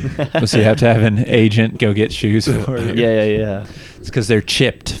Act. So you have to have an agent go get shoes for you. Yeah. It's because they're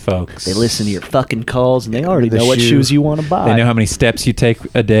chipped, folks. They listen to your fucking calls, and they already The know what shoe. shoes you want to buy. They know how many steps you take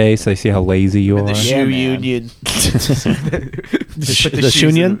a day, so they see how lazy you are. The shoe man. union. the shoe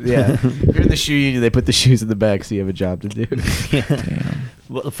union? Yeah. If you're in the shoe union, they put the shoes in the back, so you have a job to do.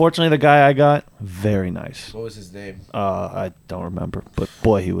 Well, fortunately, the guy I got, very nice. What was his name? I don't remember, but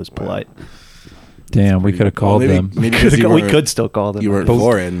boy, he was polite. Damn, we could have called them. Maybe 'cause you We weren't- could still call them. You weren't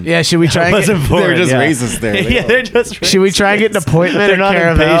foreign. Yeah, should we try and Wasn't get, foreign, They're just yeah. racist there. Yeah, they're just should we try and get an appointment They're at not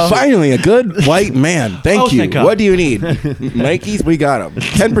Caravel? impatient. Finally, a good white man. Thank Oh, you. thank God. What do you need? Nikes, we got them.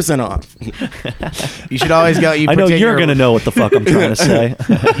 10% off. You should always go. You I know pretend you're going to know what the fuck I'm trying to say.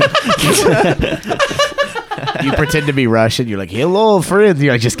 You pretend to be Russian. You're like, hello, friend.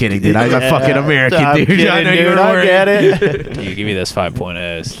 You're like, just kidding, dude. I'm a fucking American, I'm dude. kidding, I know dude. you're I worried. get it. You give me those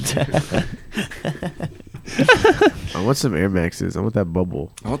 5.0s. I want some Air Maxes. I want that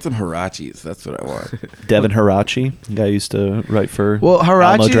bubble. I want some Hirachis. That's what I want. Devin Hirachi, the guy used to write for Well,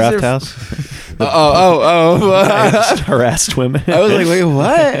 Alamo Hirachis Draft are- House. Oh. Just harassed women. I was like, wait,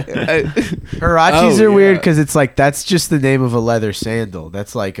 what? Hirachis Oh, are weird yeah. because it's like that's just the name of a leather sandal.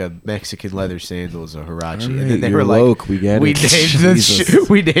 That's like a Mexican leather sandal is a Hirachi. And then they You're were like, woke. We get we it. named this Jesus.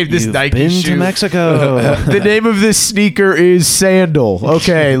 we named this You've Nike been shoe. to Mexico. The name of this sneaker is Sandal.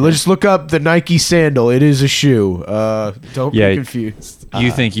 Okay, let's look up the Nike Sandal. It is a shoe. Don't Yeah. be confused. You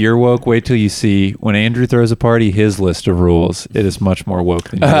think you're woke? Wait till you see when Andrew throws a party, his list of rules. It is much more woke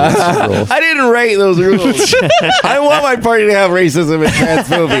than your list of rules. I didn't write those rules. I want my party to have racism and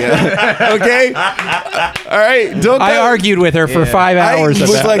transphobia. Okay? All right? Don't I argued with her for 5 I hours. was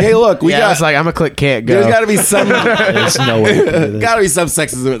about like, hey, look, we Yeah, I got was like, I'm a click can't go. there's got to be some There's no way. we can do this. got to be some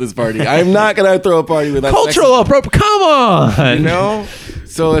sexism at this party. I'm not going to throw a party without cultural sexism. appropriate. Come on. You know?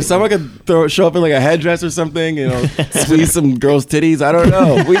 So if someone could show up in like a headdress or something, squeeze some girls' titties, I don't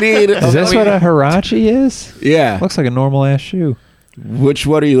know. We need. Is this what a Huarache is? Yeah. Looks like a normal ass shoe. Which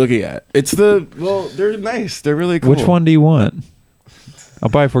one are you looking at? They're nice. They're really cool. Which one do you want? I'll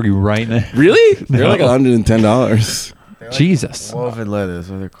buy it for you right now. Really? They're like $110. Jesus. Woven leathers,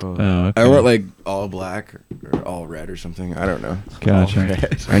 what they're called. Oh, okay. I want like all black or all red or something. I don't know. Gotcha.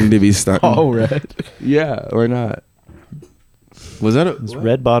 I need to be stuck. All red. Yeah, or not. Was that These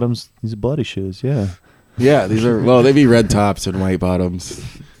red bottoms, these are bloody shoes, yeah. Yeah, these are, they be red tops and white bottoms.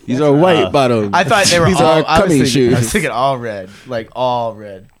 These are white bottoms. I thought they were These all. are cummy shoes. I was thinking all red, like all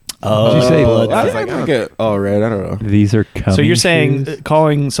red. Oh, Did you say blood? I was like, okay, all red. I don't know. These are coming. so you're saying shoes?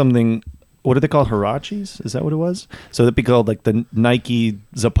 calling something, what are they called, Huaraches? Is that what it was? So that'd be called like the Nike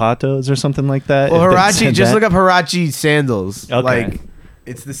Zapatos or something like that? Well, if they Huarache. said Just that? look up Huarache sandals. Okay. Like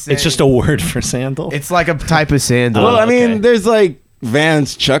it's the same. It's just a word for sandal? It's like a type of sandal. Well, I mean, okay. there's like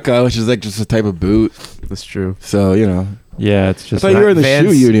Vans Chukka, which is like just a type of boot. That's true. So, Yeah, it's I just. thought you were the Vans-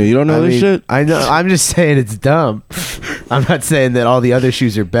 shoe union. You don't know I this mean, shit? I know. I'm just saying it's dumb. I'm not saying that all the other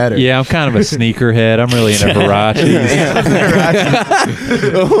shoes are better. Yeah, I'm kind of a sneakerhead. I'm really into Huaraches.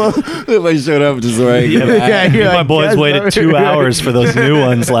 If I showed up just wearing Yeah, you're My like, boys guess waited what? 2 hours for those new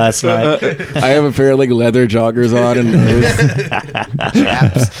ones last night. I have a pair of like leather joggers on and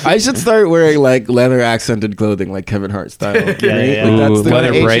those. I should start wearing like leather accented clothing like Kevin Hart style. Yeah. Like, Ooh, that's the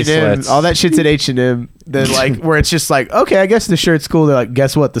leather H&M, bracelets. all that shit's at H&M. Then like where it's just like, okay, I guess the shirt's cool. They're like,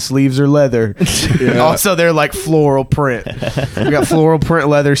 guess what? The sleeves are leather. Also, they're like floral print. We got floral print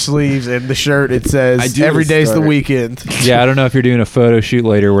leather sleeves, and the shirt it I says do every day's the start- weekend. Yeah, I don't know if you're doing a photo shoot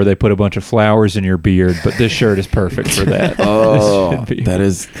later where they put a bunch of flowers in your beard, but this shirt is perfect for that. Oh, Should be. that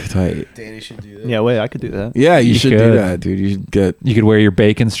is tight. Danny should do that. Yeah, wait, I could do that. Yeah, you should do could. that, dude. You should get. You could wear your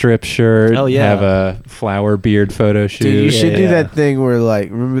bacon strip shirt. Oh, yeah. Have a flower beard photo shoot. Dude, you should do Yeah. that thing where like,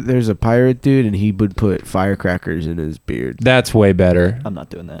 remember there's a pirate dude and he would put firecrackers in his beard. That's way better. I'm not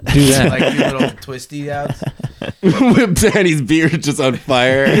doing that. Do that. Like your little twisty outs. Whip Danny's beard just on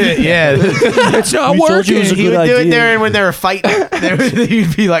fire. Yeah, It's not We told you it was a he good would do it idea. there, and when they were fighting,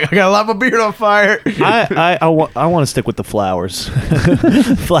 he'd be like, "I got to light my beard on fire." I want to stick with the flowers.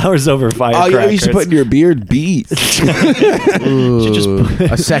 Flowers over Oh, firecrackers. yeah, you should put in your beard beads. Should just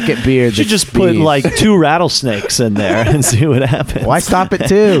put, A second beard. should just put like 2 rattlesnakes in there and see what happens. Why stop it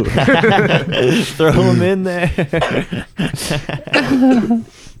too? Throw them in there.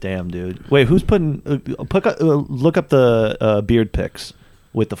 Damn, dude. Wait, who's putting? Look up the beard pics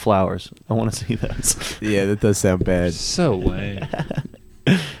with the flowers. I want to see those. Yeah, that does sound bad. So lame.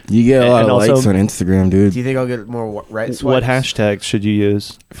 You get a lot And of also- likes on Instagram, dude. Do you think I'll get more right swipes? What hashtags should you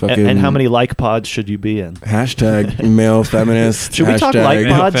use? Fucking- And how many like pods should you be in? Hashtag male feminist. Should we talk like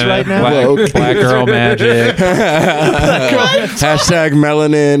pods right now? Black- Black girl magic. Hashtag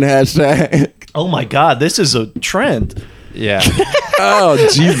melanin. Hashtag. Oh my God, this is a trend. Yeah. Oh,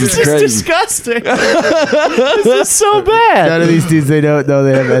 Jesus This is Christ. disgusting. This is so bad. None of these dudes, they don't know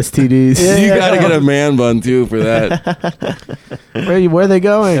they have STDs. You gotta get a man bun too for that. Where are they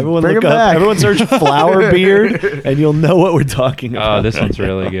going? Everyone Bring look them up. back. Everyone search flower beard, and you'll know what we're talking about. Oh, this one's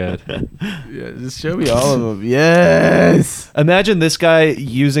really good. Yeah, just show me all of them. Yes. Imagine this guy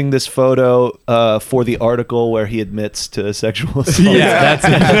using this photo for the article where he admits to sexual assault. Yeah, that's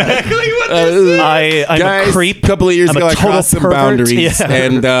I'm Guys, a creep. a couple of years I'm ago, a I total crossed some pervert. boundaries, Yeah.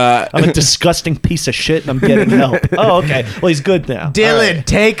 and I'm a disgusting piece of shit, and I'm getting help. Oh, okay. Well, he's good now. Dylan,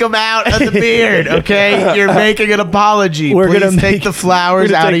 take them out of the beard, okay? You're making an apology. We're Please gonna take make- the flowers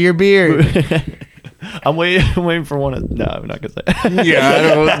we're gonna out of take- your beard. I'm waiting for one of. No, I'm not gonna say. It.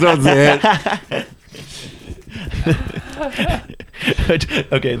 yeah, I don't say it.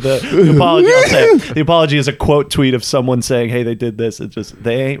 Okay, the apology. I'll say it. The apology is a quote tweet of someone saying, "Hey, they did this." It's just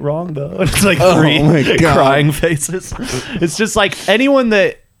they ain't wrong though. It's like Oh 3 my God. crying faces. It's just like anyone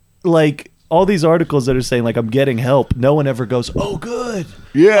that like all these articles that are saying like I'm getting help. No one ever goes, "Oh, good."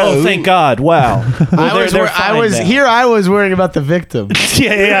 Yeah. Oh, thank God. Wow. Well, I was worrying about the victim.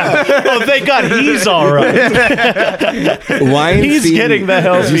 Yeah. Oh, thank God he's all right. Weinstein, He's getting the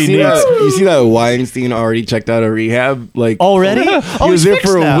help you he see needs. You see that Weinstein already checked out of rehab? Like Already? he was he's there fixed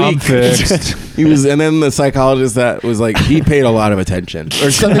for a now. week. fixed. He was, and then the psychologist that was like, he paid a lot of attention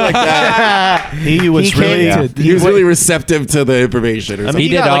or something like that. He was He came really. to- He was really receptive to the information. Or I something. mean,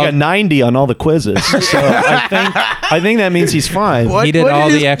 he He got did like all- a 90 on all the quizzes, so I think that means he's fine. He did all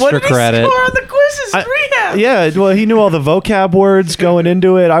the extra credit. What on the quizzes? Rehab. Yeah, well, he knew all the vocab words going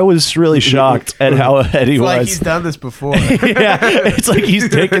into it. I was really shocked at how ahead he It's like was. he's done this before. Yeah, it's like he's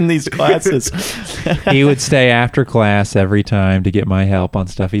taking these classes. He would stay after class every time to get my help on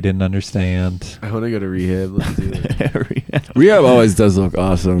stuff he didn't understand. I want to go to rehab. Let's do it. Rehab always does look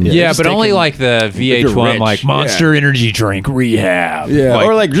awesome. Yeah, but only like the you're VH1 rich, like Monster Energy Drink Rehab. Yeah,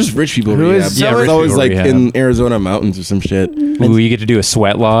 or like just rich people Who rehab. is- Yeah, rich it's always people like rehab. in Arizona mountains or some shit. Ooh, you get to do a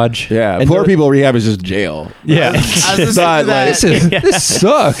sweat lodge. Yeah, And poor the- people rehab is just jail. Yeah. I was listening not to that. This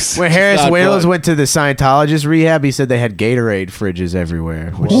sucks. When Harris not Whalers fun. went to the Scientologist rehab, he said they had Gatorade fridges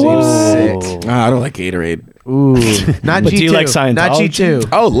everywhere, which seems sick. I don't like Gatorade. Ooh, not But G2. do you like Not Scientology?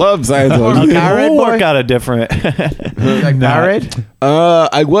 G2. I would love Scientology. Okay, Powerade we'll boy? work out a different. You like Powerade?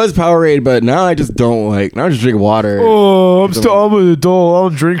 I was Powerade, but now I just don't like. Now I just drink water. Oh, I'm an adult. I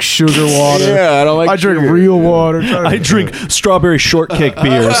don't drink sugar water. Yeah, I don't like. I drink sugar. real water. I drink strawberry shortcake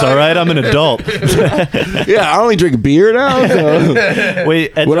beers. All right, I'm an adult. Yeah, I only drink beer now. So.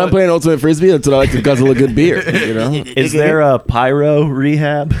 Wait, When I'm playing Ultimate Frisbee, that's when I like to guzzle a good beer. You know. is there a pyro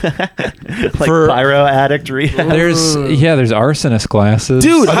rehab? Like For- pyro addict rehab? There's arsonist classes.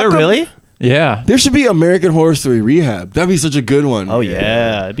 Dude, Are how there come- really? Yeah. There should be American Horror Story Rehab. That'd be such a good one. Oh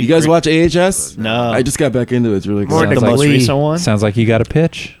yeah. It'd be You guys great. watch AHS? No. I just got back into it. It's really More good. the to most Glee. recent one. Sounds like you got a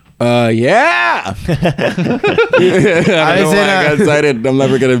pitch. Yeah. I don't know was in why I got a- excited. I'm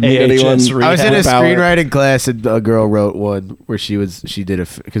never gonna meet AHS anyone. I was in a with power. screenwriting class, and a girl wrote one where she did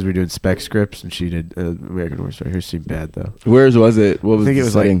because we were doing spec scripts, and she did American Horror Story. Hers seemed bad though. Where's was it? What I was think the it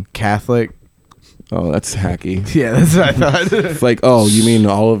was setting? like Catholic. Oh, that's hacky. Yeah, that's what I thought. It's like, oh, you mean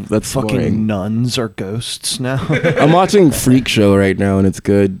all of that's Fucking boring. nuns are ghosts now. I'm watching Freak Show right now, and it's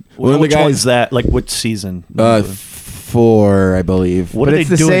good. One of the Which one's guys, that? Like which season? 4, I believe. What But are it's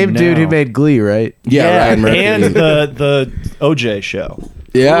they the doing same dude who now? made Glee, right? Yeah, Ryan Murphy. and the OJ show.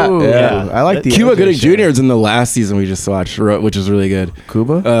 Yeah, Ooh, yeah. I like the Cuba OJ Gooding show. Jr. is in the last season we just watched, which is really good.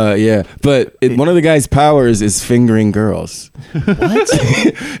 Cuba? Yeah, but one of the guy's powers is fingering girls. What?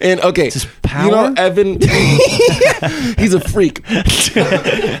 And okay, his power? you know Evan, he's a freak.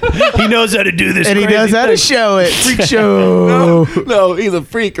 He knows how to do this. And he crazy knows how to thing. show it. Freak show. No, he's a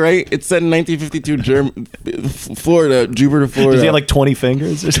freak, right? It's set in 1952 Florida, Jupiter, Florida. Does he have like 20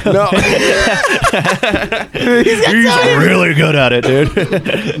 fingers or something? No, He's really good at it,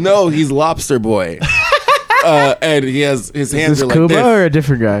 dude. no, he's Lobster Boy. And he has his Is hands this are like Cuba this. or a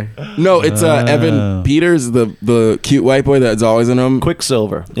different guy? No, it's Evan Peters, the cute white boy that's always in him.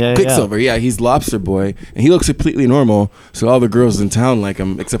 Quicksilver. Yeah, Quicksilver, yeah, he's Lobster Boy, and he looks completely normal. So all the girls in town like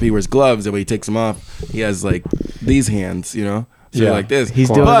him, except he wears gloves, and when he takes them off, he has like these hands, you know, so Yeah. like this. He's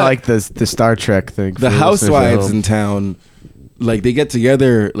doing But like the Star Trek thing. the for listeners at housewives home. in town, like they get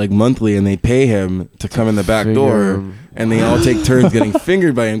together like monthly, and they pay him to come in the back Finger door, him. and they all take turns getting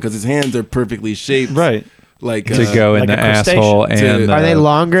fingered by him because his hands are perfectly shaped, Right. like To go in like the a crustacean. asshole and To- Are they the,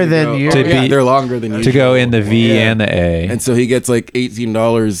 longer than you? To yeah, be- they're longer than you. to go in the V Yeah. and the A. And so he gets like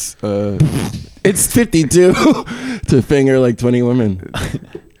 $18. It's 52 to finger like 20 women.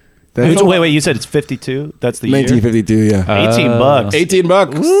 Wait, you said it's 52? That's the year? 1952, yeah. 18 bucks. $18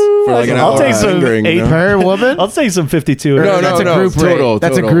 for like an I'll hour take some fingering, you know? Per woman? I'll take some 52. No, That's no, a no, group rate. total.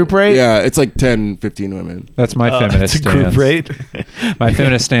 That's a total. group rate? Yeah, it's like 10, 15 women. That's my feminist It's a group stance. rate. My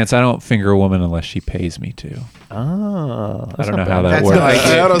feminist stance, I don't finger a woman unless she pays me to. Oh. I don't know how that That's works. not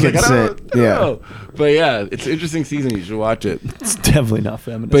I was like, I consent. don't Yeah. know. But yeah, it's an interesting season. You should watch it. It's definitely not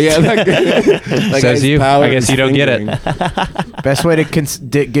feminist. But yeah, that Says guy's you. power I guess is you don't get it. fingering. Best way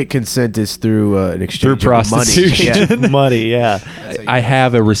to get consent is through an exchange Through of money. prostitution. Yeah. Money, yeah. I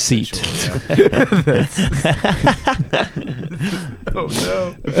have a receipt.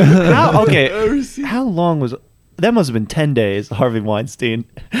 How long was that? Must have been 10 days. Harvey Weinstein.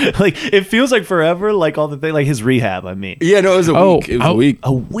 Like it feels like forever. Like all the thing, like his rehab. I mean, Yeah, no, it was a Oh, week. It was oh, a week.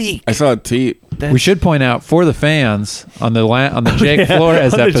 a week. I saw a tweet. We should point out for the fans on the Jake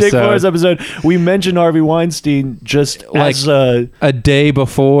Flores on the episode, Jake Flores episode, we mentioned Harvey Weinstein just Like, as a day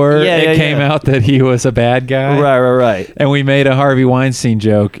before it came out that he was a bad guy. right. And we made a Harvey Weinstein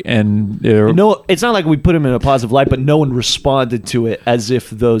joke, and No, it's not like we put him in a positive light, but no one responded to it as if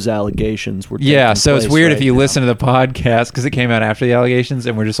those allegations were. yeah, taking so it's place weird right if you now. listen to the podcast because it came out after the allegations,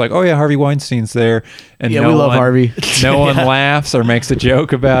 and we're just like, oh yeah, Harvey Weinstein's there, and Yeah, no we love one, Harvey. No one laughs or makes a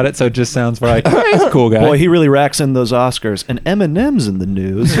joke about it, so it just sounds like, oh, he's a cool guy. Boy, he really racks in those Oscars. And Eminem's in the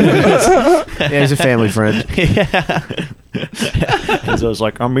news. Yeah, he's a family friend. Yeah. So I was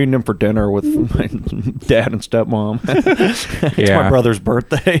like, I'm meeting him for dinner with my dad and stepmom. It's Yeah. my brother's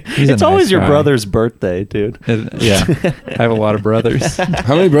birthday. He's a It's always nice your guy. brother's birthday, dude. Yeah, I have a lot of brothers.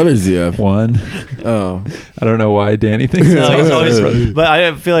 How many brothers do you have? One. Oh, I don't know why Danny thinks No, it's he's always, but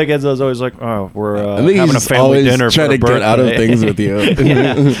I feel like Enzo's always like, oh, we're I think having he's a just family always dinner trying for to a get out of birthday. things with you.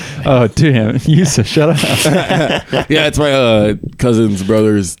 Oh, damn. You said shut up. Yeah, it's my cousin's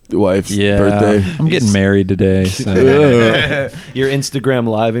brother's wife's Yeah. birthday. I'm getting married today. So. You're Instagram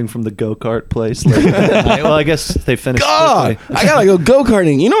living from the go-kart place. Well, I guess they finished. God, quickly. I gotta go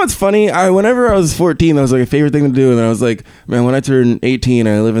karting. You know what's funny? Whenever I was 14, that was like a favorite thing to do, and then I was like, man, when I turn 18,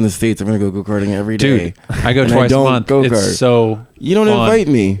 I live in the States, I'm gonna go karting every day. Dude, I go And twice a don't month. go-kart. It's so You don't fun. invite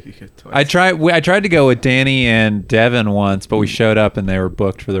me. I tried to go with Danny and Devin once, but we showed up and they were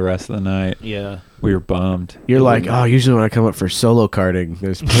booked for the rest of the night. Yeah. We were bummed. You're like, oh, usually when I come up for solo karting,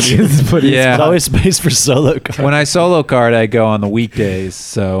 there's plenty. Yeah. There's always space for solo kart. When I solo kart, I go on the weekdays,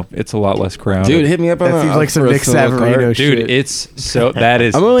 so it's a lot less crowded. Dude, hit me up on That seems like some for a Nick solo Savarino kart. shit. Dude, it's so that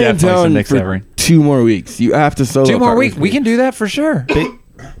is I'm only in definitely some town Nick for Savarino. 2 more weeks. You have to solo 2 more kart weeks. with We me. can do that for sure.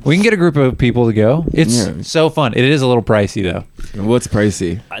 We can get a group of people to go. It's Yeah. so fun. It is a little pricey though. What's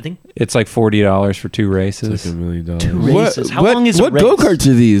pricey? I think It's like $40 for 2 races. It's like $1 million. races. How long is a what race? go-karts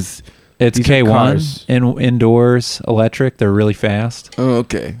are these? It's These are cars. K1 indoors electric. They're really fast. Oh,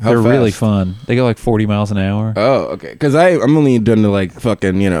 okay. How They're really fast? fun. They go like 40 miles an hour. Oh, okay. Because I'm only done to like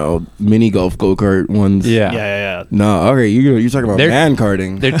fucking mini golf go-kart ones. Yeah. Yeah. No, okay. You're talking about They're- man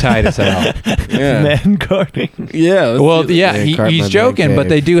karting. They're tight as hell. Yeah. Man karting. Yeah. let's Well, do yeah, that. Yeah, cart he's my joking, man but cave.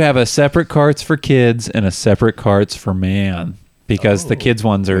 they do have a separate carts for kids and a separate carts for man because the kids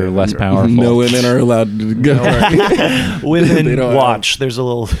ones are less powerful. No women are allowed to go. They Women don't watch. There's a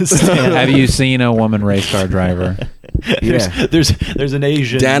little stand. Have you seen a woman race car driver? There's an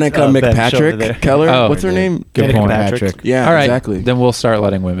Asian Danica bench over there. McPatrick Keller. Oh, What's her name? Good Danica point. Patrick. Yeah, All right, exactly. then we'll start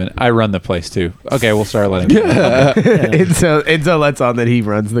letting women. I run the place too. Okay, we'll start letting. Enzo lets on that he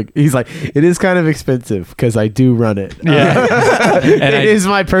runs the. He's like, it is kind of expensive because I do run it. Yeah, and It is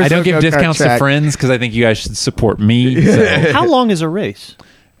my personal I don't give go-kart discounts to track. friends because I think you guys should support me. So. How long is a race?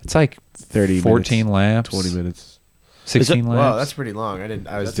 It's like 30 14 laps, 20 minutes. 16 laps. Wow, that's pretty long.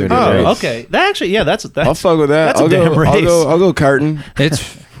 I was doing a it. race. Oh, okay. That actually, yeah, that's I'll fuck with that. That's a I'll damn race. I'll go karting.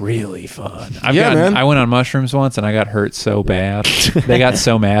 It's really fun. Man. I went on mushrooms once and I got hurt so bad. They got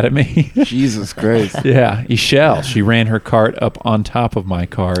so mad at me. Jesus Christ. Yeah, Michelle, she ran her cart up on top of my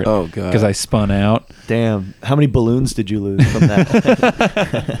cart. Oh, God. Because I spun out. Damn. How many balloons did you lose from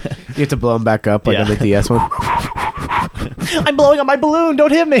that? You have to blow them back up like Yeah. on the DS one. I'm blowing up my balloon.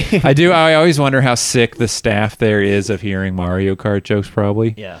 Don't hit me. I always wonder how sick the staff there is of hearing Mario Kart jokes.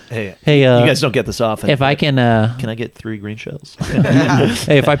 Probably. Yeah. Hey. Hey, you guys don't get this often. if I can, Can I get 3 green shells?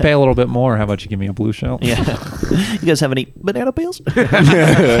 hey, if I pay a little bit more, how about you give me a blue shell? Yeah. You guys have any banana peels? Get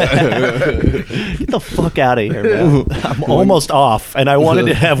the fuck out of here, man. I'm almost off, and I wanted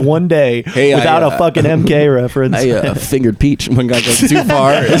to have one day Hey, without a fucking MK reference. I fingered Peach. One guy goes too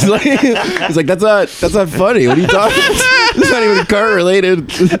far. It's like that's not funny. What are you talking about? It's not even car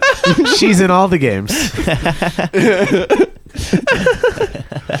related. She's in all the games.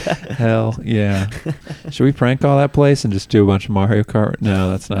 Hell yeah. Should we prank call that place and just do a bunch of Mario Kart? No,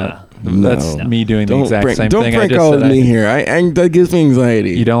 that's not. No. That's me doing the exact same don't thing. prank I just call said with me here. That gives me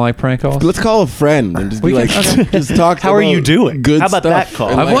anxiety. You don't like prank calls? Let's call a friend and just be like, just talk. How are about you doing? Good How about stuff. that call?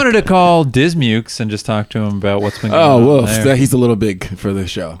 And I've like- wanted to call Dismukes and just talk to him about what's been going Oh, on woof. there. He's a little big for the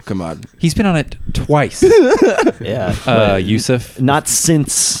show. Come on. He's been on it twice. Yeah. Yusuf. Not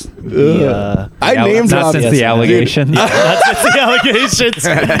since the, I named Not dropped since yes, the dude. allegations. not since the allegations.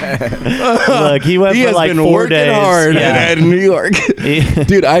 Look, he went He for has like been 4 working days. hard Yeah. in New York. Yeah.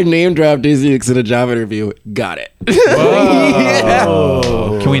 Dude, I name dropped Disney in a job interview. Got it.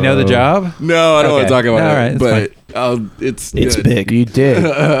 Oh. Can we know the job? No, I don't want Okay. to talk about All it. right, but it's It's good. big. You did.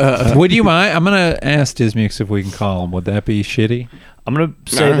 Would you mind? I'm going to ask Dismukes if we can call him. Would that be shitty? I'm gonna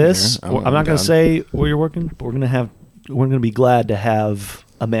say Nah, this. I'm I'm not down. gonna say where you're working, but we're gonna be glad to have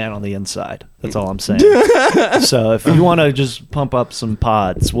a man on the inside. That's all I'm saying. So if you want to just pump up some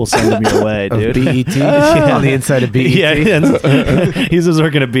pods, we'll send them your way, Of dude. BET on the inside of BET. Yeah, he's just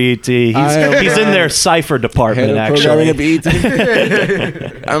working at BET. He's in their cipher Head department, of programming actually. at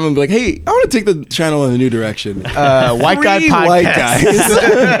BET. I'm gonna be like, hey, I want to take the channel in a new direction. White guy Three podcast. white guys.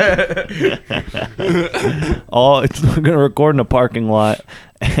 We're gonna record in a parking lot,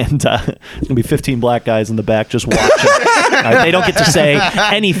 and there's gonna be 15 black guys in the back just watching. All right, they don't get to say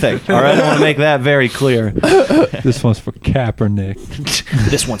anything. All right, I want to make that very clear. This one's for Kaepernick.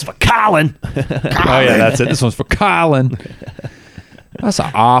 This one's for Colin. Oh, yeah, that's it. This one's for Colin. That's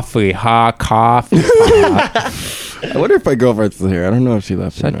an awfully hot coffee pot. I wonder if my girlfriend's still here. I don't know if she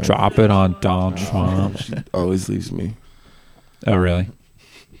left. Should or I not. drop it on Donald Trump? She always leaves me. Oh, really?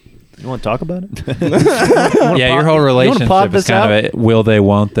 You want to talk about it? Yeah, your whole pod relationship is this kind of a will they,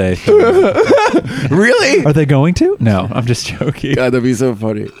 won't they thing. Really? Are they going to? No, I'm just joking. God, that'd be so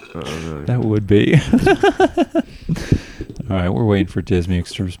funny. That would be. All right, we're waiting for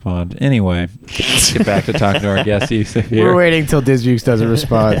Dismukes to respond. Anyway, let's get back to talking to our guest Yusuf here. We're waiting till Dismukes doesn't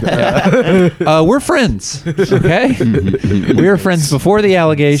respond. We're friends, okay? We were friends before the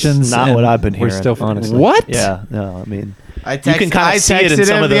allegations. Not and what I've been we're hearing. still honestly. What? Yeah, no, I mean, I you can kind I of see it in texted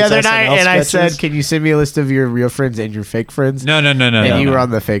some him of the those other SNL night, and I sketches. said, "Can you send me a list of your real friends and your fake friends?" No. And you were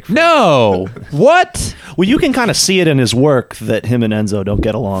on the fake friends. No. What? Well, you can kind of see it in his work that him and Enzo don't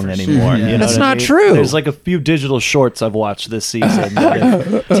get along anymore. You know That's what I not mean? true. There's like a few digital shorts I've watched this season that have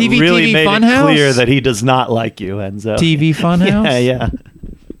TV really made Funhouse? it clear that he does not like you, Enzo. TV Funhouse? Yeah.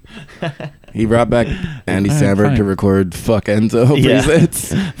 He brought back Andy All right, Samberg fine. to record "Fuck Enzo" Yeah.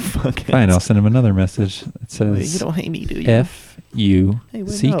 presents. Fuck Fine, I'll send him another message. It Wait, says you don't hate me, do you?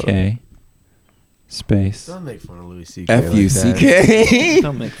 F-U-C-K space. Don't make fun of Louis C.K. F-U-C-K.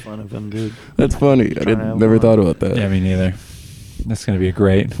 Don't make fun of him, dude. That's funny. I never thought about that. Yeah, me neither. That's going to be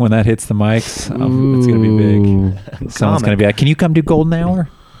great. When that hits the mics, it's going to be big. Someone's going to be like, can you come do Golden Hour?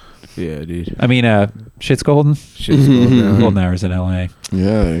 Yeah, dude. I mean, Shit's Golden? Shit's Golden. Golden Hour's in L.A.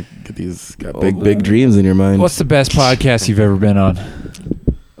 Yeah, got big dreams in your mind. What's the best podcast you've ever been on?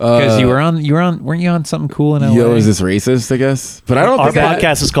 Because weren't you on something cool in LA? Yo, is this racist? I guess, but I don't Our think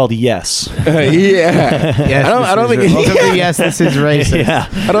podcast is called Yes. yeah, Yes, I don't think. yes, this is racist. Yeah.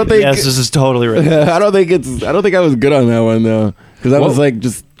 I don't think. Yes, this is totally racist. I don't think I was good on that one though, because I was like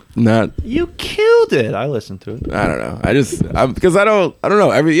just not. You killed it. I listened to it. I don't know. Because I don't know.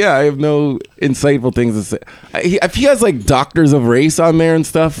 I have no insightful things to say. If he has like doctors of race on there and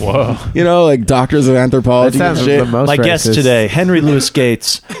stuff. Whoa. You know, like doctors of anthropology That and sounds shit. the most My guests racist. today, Henry Louis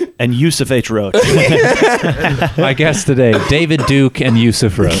Gates and Yusuf H. Roach. My guests today, David Duke and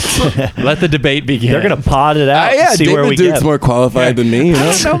Yusuf Roach. Let the debate begin. They're going to pod it out Yeah, and see David wit we Duke's get. more qualified than me. You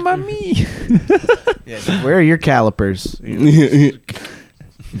know? Don't know about me. Where are your calipers?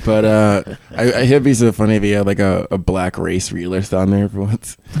 But it'd be so funny if he had like a black race realist on there for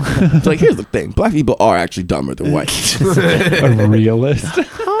once. It's like, here's the thing: black people are actually dumber than white. A realist.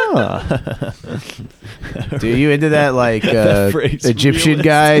 Dude, you into that like That phrase, Egyptian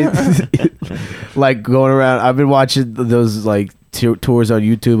guy, like going around? I've been watching those like tours on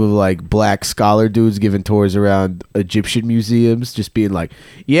YouTube of like black scholar dudes giving tours around Egyptian museums, just being like,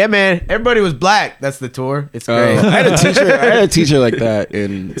 "Yeah, man, everybody was black." That's the tour. It's great. I had a teacher like that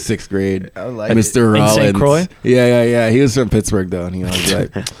in 6th grade. I like Mr. In Rollins. St. Croix? Yeah. He was from Pittsburgh though, and he was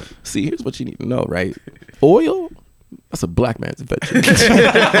like, "See, here's what you need to know, right? Oil." That's a black man's invention. Like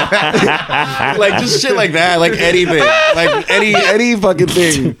just shit like that, like anything, like any fucking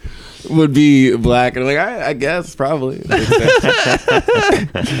thing would be black. And I'm like, I guess probably.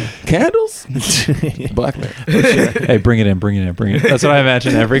 Candles, black man. Hey, bring it in. That's what I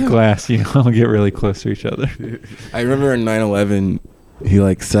imagine every class. You all get really close to each other. I remember in 9/11, he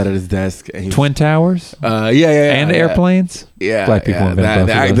like sat at his desk and he Twin Towers? yeah, And airplanes? Yeah, Black people invent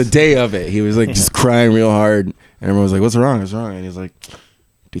both of the those. day of it, he was like just crying real hard, and everyone was like, "What's wrong? What's wrong?" And he's like,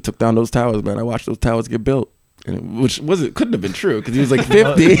 "He took down those towers, man. I watched those towers get built." And couldn't have been true because he was like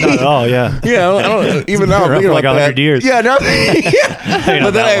 50. Not at all, yeah. Yeah, I don't even now. I'm Been thinking around for like about 100 that. years. Yeah, no.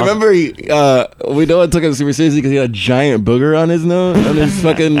 But then I long. remember we know it took him super seriously because he had a giant booger on his nose, on his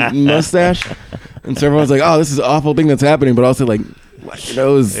fucking mustache, and so everyone's like, "Oh, this is an awful thing that's happening," but also like your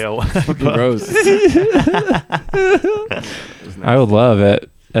nose, fucking gross. I would love it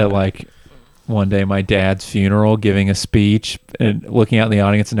at like one day my dad's funeral, giving a speech and looking out in the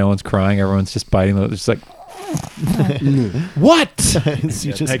audience and no one's crying. Everyone's just biting the just like, what?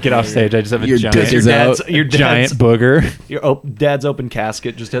 I get off stage. I just have a Your giant, dick is out. Your giant booger. Your dad's open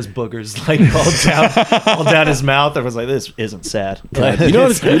casket just has boogers like all down his mouth. Everyone's like, "This isn't sad." You know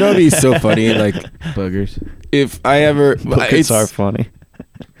what'd be so funny? Like Boogers. if I ever, Boogers are funny.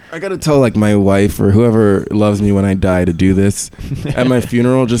 I gotta tell like my wife or whoever loves me when I die to do this at my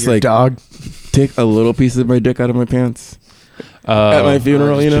funeral. Just like Dog. take a little piece of my dick out of my pants at my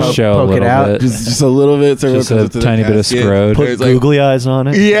funeral. You know, Show a poke it little out. bit. just a little bit. So Just everyone a comes to the tiny bit of casket. scrode. Put It's like, googly eyes on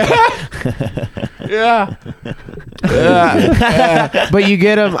it. yeah, yeah. But you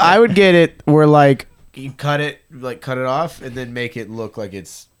get them. I would get it where like you cut it off and then make it look like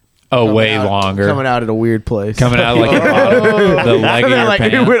it's way out- longer. coming out at a weird place. Coming out like the bottom, the leg of your like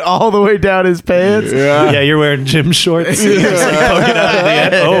it pants. went all the way down his pants. Yeah, you're wearing gym shorts. Just, like, poking out at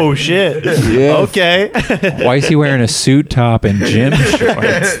the end. Oh shit. Yeah. Okay. Why is he wearing a suit top and gym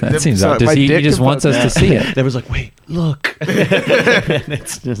shorts? That seems odd. Does my he dick just can wants poke us to see it. They was like, "Wait, look." And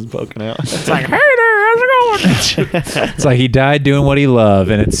it's just poking out. It's like, hey there, how's it going? It's like he died doing what he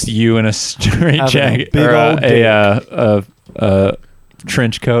loved, and it's you in a straight Having a jacket big or old dick. a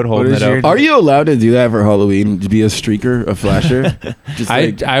trench coat holding is it your- up. Are you allowed to do that for Halloween? To be a streaker, a flasher? Just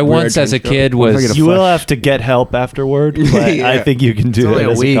I wear once as a trench coat? kid What if I was get a You will flash? have to get help afterward, but Yeah. I think you can do only it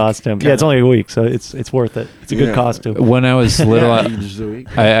a as week. a costume. Yeah, it's only a week, so it's worth it. It's a good Yeah. costume. when I was little. Yeah, just a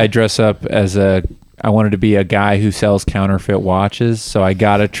week. I dress up as I wanted to be a guy who sells counterfeit watches, so I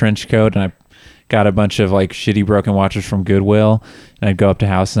got a trench coat and I got a bunch of like shitty broken watches from Goodwill, and I'd go up to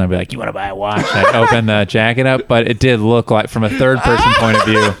houses and I'd be like, "You want to buy a watch?" And I'd open the jacket up, but it did look like, from a third person point of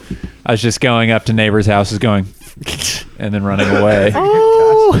view, I was just going up to neighbors' houses, going, and then running away.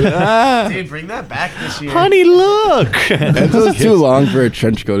 Dude, bring that back this year. Honey, look. It's just too long for a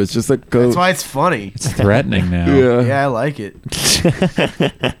trench coat. It's just a coat. That's why it's funny. It's threatening now. Yeah. Yeah, I like it.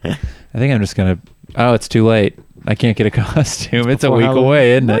 I think I'm just gonna. Oh, it's too late. I can't get a costume. It's a Before week Halloween.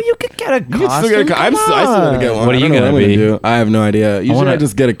 away, isn't No, it? you could get a You can still costume. get a, I still gotta get one. What are I you don't know gonna I'm be? do. I have no idea. Usually I wanna-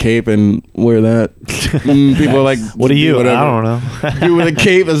 just get a cape and wear that. People are like, What are you? whatever. I don't know. Dude with a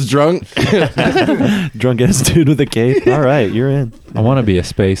cape is drunk. Drunk ass dude with a cape. All right, you're in. I want to be a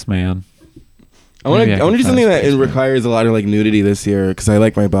spaceman. I want Maybe I to can do find something a that spaceman. requires a lot of like nudity this year because I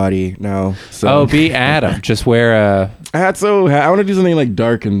like my body now. So Oh, be Adam. Just wear a. I want to do something like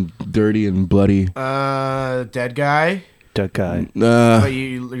dark and dirty and bloody. Dead guy. That guy. But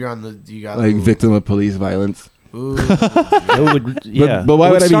you're on the. You got Like victim of police violence. Ooh. It would, yeah. but why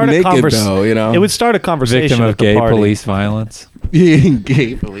It would I be start a naked, though, you know? It would start a conversation Victim of at the gay party. police violence.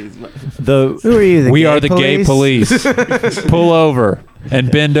 Gay police. The Who are you? We are the gay police. Pull over and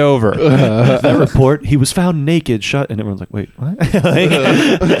bend over. that report, he was found naked, shot, and everyone's like, "Wait, what? Like,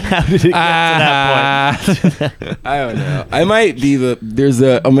 how did it get to that point?" I don't know. I might be there's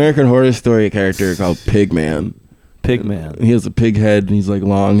a American Horror Story character called Pigman. Pigman. He has a pig head and he's like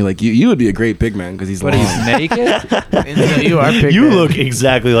long. Like you would be a great Pigman because he's But long. he's naked. You are Pigman. You look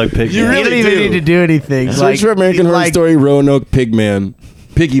exactly like Pigman. You really don't even do. need to do anything. Search for American Horror Story Roanoke Pigman.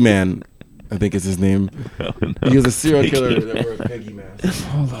 Piggy Man, I think is his name. He was a serial killer that wore a piggy mask.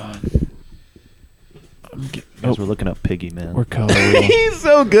 Hold on. Guys, we're looking up Piggy Man. We're color. He's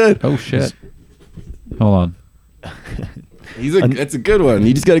so good. Oh shit. Hold on. It's a good one.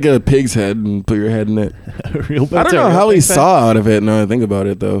 You just got to get a pig's head and put your head in it. Real I don't know how he saw out of it. Now I think about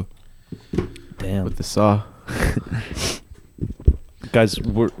it though. Damn. with the saw. Guys,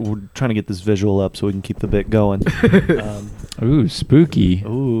 we're trying to get this visual up so we can keep the bit going. Ooh, spooky.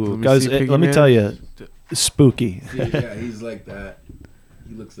 Ooh, me guys, see Piggy let me Man. tell you, spooky. Yeah, he's like that.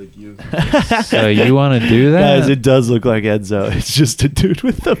 He looks like you. So you want to do that? Guys, it does look like Enzo. It's just a dude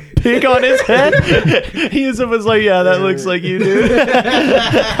with a pig on his head. He is almost like, yeah, that looks like you, dude.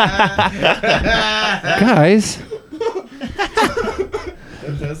 Guys,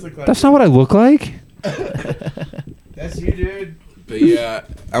 That does look like that's not what I look like. that's you, dude. But yeah,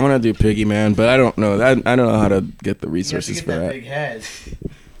 I want to do Piggy Man, but I don't know. I don't know how to get the You have to resources get for that that. big head.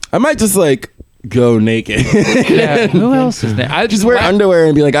 I might just like go naked. Yeah, who else is there? I Just wear underwear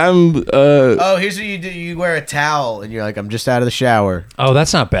and be like, I'm. Oh, here's what you do. You wear a towel, and you're like, I'm just out of the shower. Oh,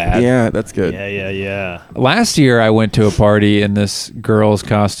 that's not bad. Yeah, that's good. Yeah. Last year, I went to a party and this girl's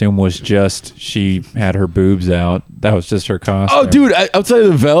costume was just she had her boobs out. That was just her costume. Oh, dude! Outside of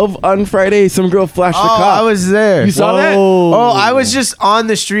the Valve on Friday, some girl flashed the Oh, cop. I was there. You saw that? Whoa. Oh, I was just on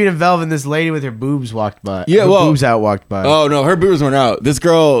the street in Velvet, and this lady with her boobs walked by. Yeah, her well- boobs out walked by. Oh no, her boobs weren't out. This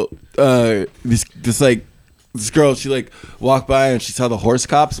girl, this girl, she like walked by and she saw the horse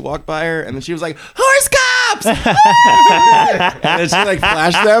cops walk by her, and then she was like, "Horse cops!" and then she like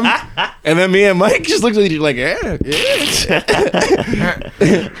flashed them, and then me and Mike just looked at each other like, "Yeah."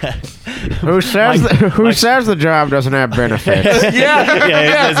 Who says the job doesn't have benefits?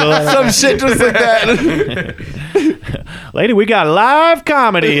 Yeah, Some shit just like that. lady, we got live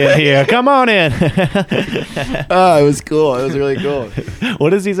comedy in here. Come on in. Oh, it was cool. It was really cool.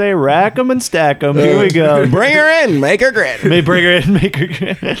 What does he say? Rack 'em and stack 'em. Here we go. Bring her in, make her grin. May bring her in, make her.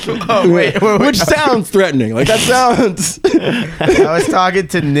 Oh, wait. Which sounds threatening. Like that sounds. I was talking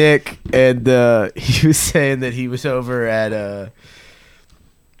to Nick, and he was saying that he was over at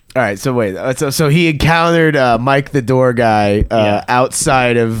all right, so wait. So he encountered Mike the door guy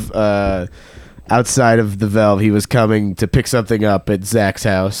outside of the Valve. He was coming to pick something up at Zach's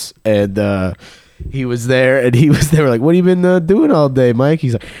house, and he was there, and they were like, "What have you been doing all day, Mike?"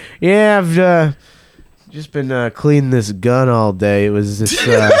 He's like, "Yeah, I've just been cleaning this gun all day. It was this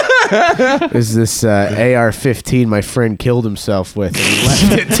AR-15 my friend killed himself with, and he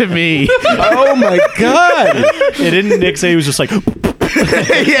left it to me." Oh my god! It didn't Nick say he was just like,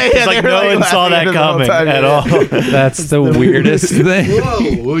 yeah. like no one saw that coming at all. That's the weirdest thing.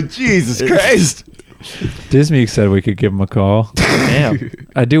 Whoa, Jesus Christ! Dismuke said we could give him a call. Damn.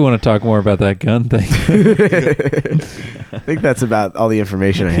 I do want to talk more about that gun thing. I think that's about all the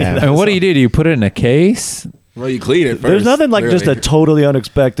information I have. And what do? Do you put it in a case? Well, you clean it first. There's nothing like just a clearly. totally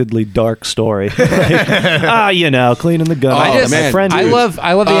unexpectedly dark story. Like, cleaning the gun. I just, man, friend. I love the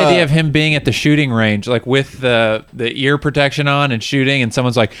idea of him being at the shooting range, like with the ear protection on and shooting, and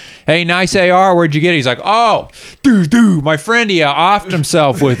someone's like, "Hey, nice AR, where'd you get it?" He's like, "Oh, dude, my friend, he offed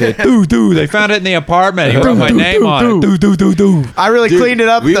himself with it. Dude, they found it in the apartment. He wrote my name on it. Dude. I really cleaned it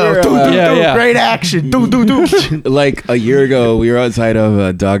up we though. were, Yeah. Great action. Like a year ago, we were outside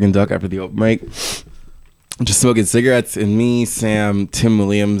of Dog and Duck after the open mic, just smoking cigarettes, and me, Sam, Tim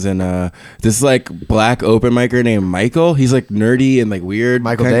Williams, and this like black open micer named Michael. He's like nerdy and like weird.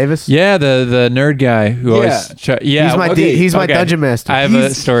 Michael Davis. Yeah, the nerd guy who always He's my dungeon master. I have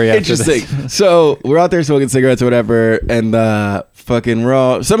a story after Interesting. this. So we're out there smoking cigarettes or whatever, and fucking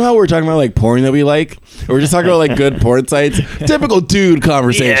we're talking about like porn that we like. We're just talking about like good porn sites. Typical dude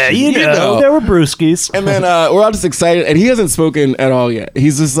conversation. Yeah, you know. There were brewskis. And then we're all just excited, and he hasn't spoken at all yet.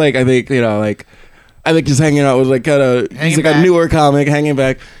 He's just like, I think just hanging out with like kind of, he's like a newer comic hanging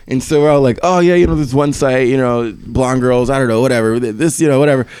back. And so we're all like, oh yeah, this one site, blonde girls, I don't know, whatever, this,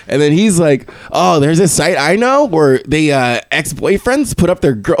 whatever. And then he's like, oh, there's this site I know where they ex-boyfriends put up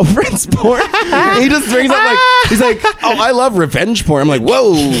their girlfriend's porn. And he just brings up like, he's like, oh, I love revenge porn. I'm like,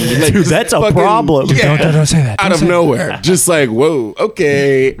 whoa. Like, Dude, that's a problem. Yeah, Don't say that. out of nowhere. Just like, whoa,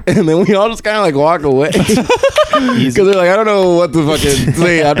 okay. And then we all just kind of like walk away. Because they're like, I don't know what to fucking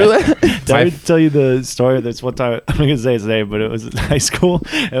say after that. Did I tell you the story? There's one time, I'm not going to say his name, but it was in high school.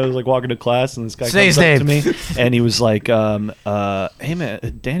 And I was like walking to class, and this guy comes up to me, and he was like, hey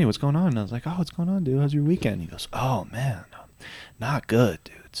man, Danny, what's going on? And I was like, oh, what's going on, dude? How's your weekend? He goes, oh man, not good,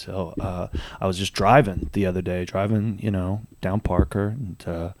 dude. So I was just driving the other day, down Parker,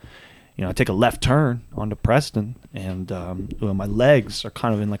 and I take a left turn onto Preston, and my legs are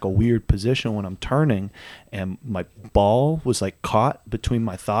kind of in like a weird position when I'm turning, and my ball was like caught between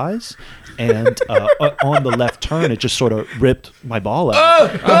my thighs, and on the left turn, it just sort of ripped my ball out.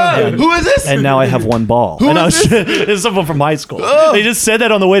 Who is this? And now I have one ball. It's someone from high school. They just said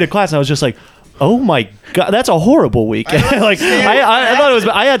that on the way to class, and I was just like, oh my God, that's a horrible week. I thought it was.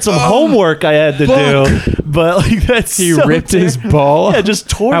 I had some homework I had to do, but like that's He ripped his ball. Yeah, just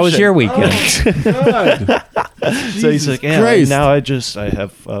torsion. How was your weekend? So he's like, yeah, Christ. now I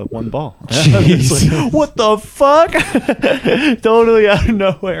have one ball. It's like, what the fuck? Totally out of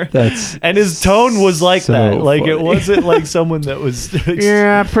nowhere. And his tone was like so that. Like funny. it wasn't like someone that was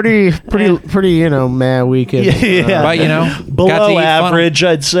Yeah, pretty, mad weekend. yeah. But got to below eat average,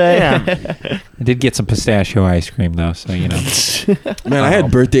 I'd say. Yeah. I did get some pistachio ice cream though, so Man, I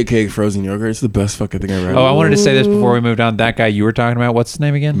had birthday cake frozen yogurt. It's the best fucking thing I ever had. Oh, I wanted to say this before we moved on. That guy you were talking about, what's his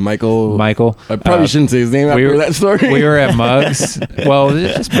name again? Michael. Michael. I probably shouldn't say his name after that story. We were at Mugs. Well,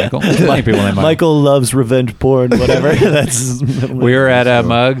 it's just Michael. There's plenty of people named Michael. Michael loves revenge porn, whatever. We were at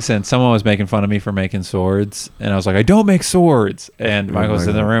Mugs, and someone was making fun of me for making swords, and I was like, I don't make swords. And Michael was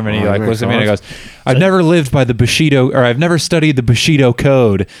in the room, and he like looks at me and he goes, I've never lived by the Bushido, or I've never studied the Bushido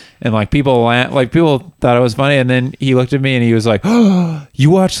code. And like people thought it was funny, and then he looked at me and he was like, oh, you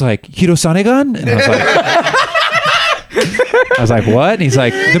watch like Hirosanigan? And I was like, what? And he's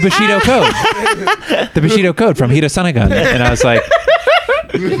like, the Bushido code. The Bushido code from Hirosanigan. And I was like,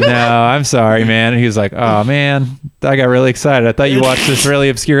 no, I'm sorry, man. And he was like, oh man, I got really excited. I thought you watched this really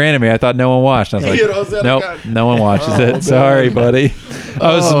obscure anime. I thought no one watched. I was like, nope, no one watches it. Sorry, buddy.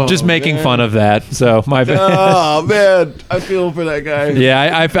 I was just making fun of that. So my bad. Oh man, I feel for that guy.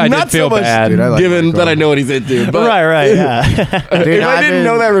 Yeah, I Not did feel so much, bad. dude, I like given Michael. that I know what he's into. But right, yeah. Dude, if I didn't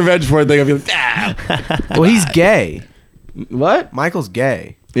know that revenge porn thing, I'd be like, ah. Well, he's gay. What? Michael's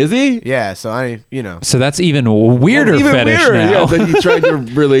gay. Is he? Yeah, so So that's even weirder Even fetish weirder. now. Yeah, then you tried to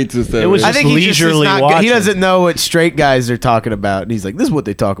relate to stuff. It was I think he's just leisurely not. watching. He doesn't know what straight guys are talking about, and he's like, "This is what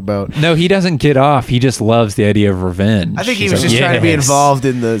they talk about." No, he doesn't get off. He just loves the idea of revenge. I think he He's was like, just trying to be yes. involved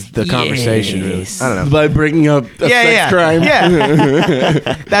in the conversation. Really. I don't know. by bringing up a sex crime.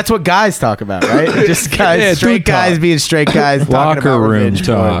 Yeah, that's what guys talk about, right? Just guys, Yeah, straight dude talk. guys being straight guys. talking Locker about room revenge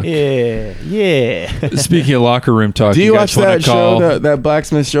talk. porn. Yeah. Speaking of locker room talk, Do you guys watch wanna that call? show, that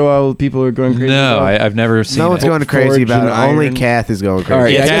blacksmith show? How people are going crazy? No, about? I've never seen No one's it. going crazy Forge about it. and Only iron. Kath is going crazy. All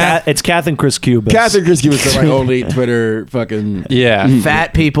right, Yeah, yeah, it's Kath and Chris Cubas. Catherine Christie was my only Twitter fucking. Yeah,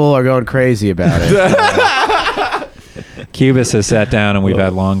 Fat people are going crazy about it. Cubas has sat down and we've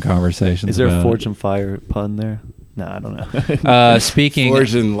had long conversations. Is there a about it. Fortune Fire pun there? No, I don't know. Speaking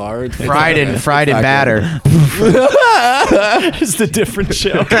Forged in lard. Fried and batter. It's a different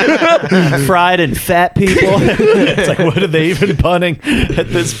show. Fried and fat people. It's like, what are they even punning at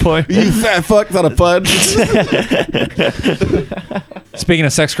this point? You fat fuck's on a pun. Speaking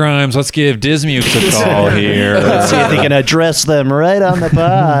of sex crimes, let's give Dismukes a call here. Let's see if he can address them right on the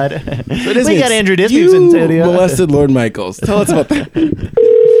pod. We got Andrew Dismukes You in studio. molested Lord Michaels. Tell us about that.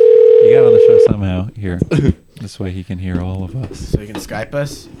 You got on the show somehow. Here. This way he can hear all of us. So you can Skype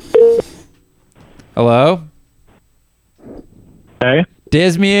us? Hello? Hey.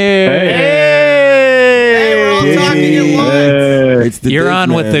 Dismukes! Hey, we're all talking at once. It's the You're Dick on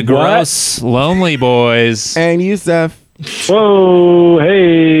Man. with the gross, lonely boys. And Yusef. Whoa,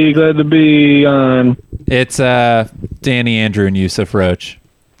 hey, glad to be on. It's Danny, Andrew, and Yusuf Roach.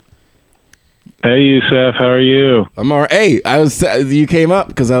 Hey, Yusef, how are you? I'm all right. Hey, you came up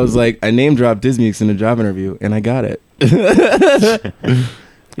because I was like, I name dropped Dismukes in a job interview, and I got it.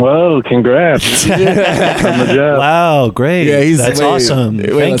 Well, congrats on the job. Wow, great. Yeah, That's awesome. way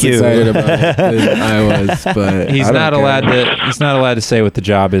Thank less you. excited about it than I was, but He's I don't not care. allowed to. He's not allowed to say what the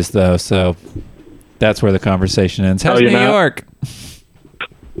job is, though. So that's where the conversation ends. How's you're New not? York?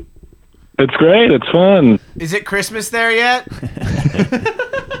 It's great. It's fun. Is it Christmas there yet?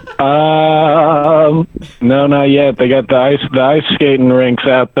 No, not yet. They got the ice skating rinks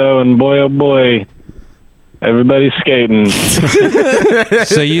out though, and boy, oh boy, everybody's skating.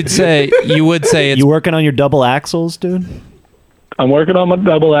 So you would say it's You working on your double axles, dude? I'm working on my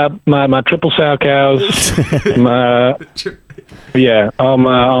double app, my triple sow cows, all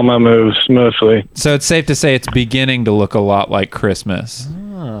my moves mostly. so it's safe to say it's beginning to look a lot like Christmas.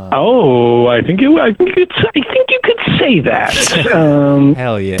 Oh, I think you could say that.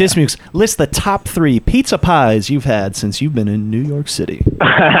 Hell yeah! Dismukes, list the top 3 pizza pies you've had since you've been in New York City.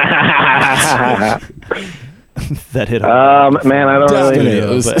 That hit home. Man, I don't really.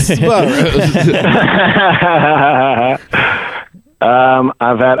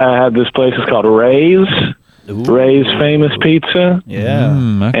 I had this place. It's called Ray's. Ray's Famous Pizza. Yeah.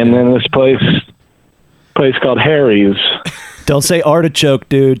 Okay. And then this place called Harry's. Don't say artichoke,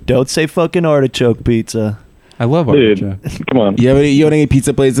 dude. Don't say fucking artichoke pizza. I love Dude, artichoke. come on. You have any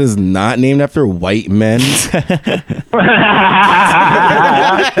pizza places not named after white men?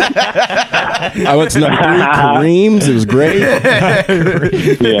 I went to number 3, Kareem's. It was great. Yeah.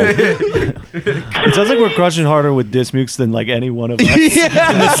 It sounds like we're crushing harder with Dismukes than like any one of us in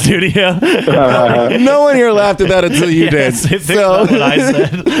the studio. No one here laughed at that until you did. Same thing So about what I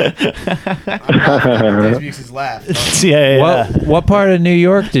said. Dismukes' laugh. Yeah. What part of New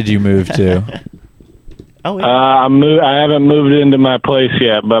York did you move to? Oh, yeah. I haven't moved into my place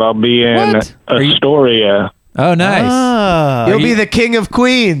yet, but I'll be in What? Are you- Astoria. Oh, nice. Ah. You'll be the king of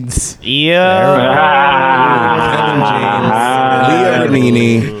Queens. Yeah. Leah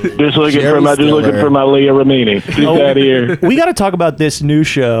Remini. Just looking Jerry Stiller. for my Leah Remini. She's out here. We got to talk about this new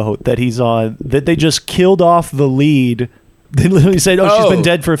show that he's on, that they just killed off the lead. They literally said, she's been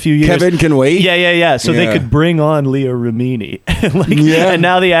dead for a few years. Kevin Can Wait? Yeah. So they Yeah. could bring on Leah Remini. Yeah. And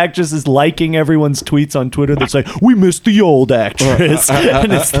now the actress is liking everyone's tweets on Twitter that's like, we missed the old actress.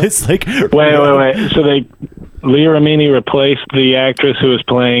 And it's this like... Wait. So Leah Remini replaced the actress who was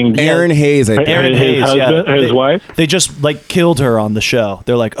playing Aaron Hayes, I think. Aaron his Hayes, husband, yeah. his wife. They just like killed her on the show.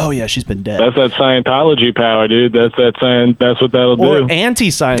 They're like, oh yeah, she's been dead. That's that Scientology power, dude. That's what that'll Or do.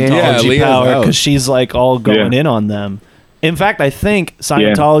 anti-Scientology Yeah, Leah's power out. because she's like all going in on them. In fact, I think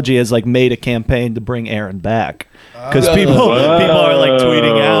Scientology has like made a campaign to bring Aaron back because people are like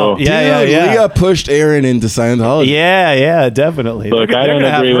tweeting out. Dude, Yeah. Leah pushed Aaron into Scientology. Yeah, definitely. Look, I They're don't gonna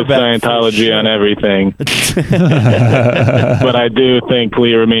have agree her with back for Scientology sure. on everything, but I do think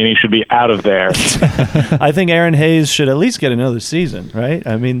Leah Remini should be out of there. I think Aaron Hayes should at least get another season, right?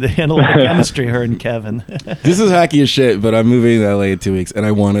 I mean, they handle the chemistry, her and Kevin. This is hacky as shit, but I'm moving to LA in 2 weeks, and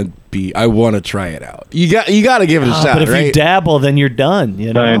I want to try it out. You got to give it a shot, But if right? you dabble, then you're done.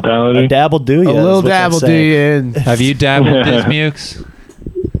 You know, Scientology? a dabble do you? A little dabble do you in. Have you dabbled, Dismukes?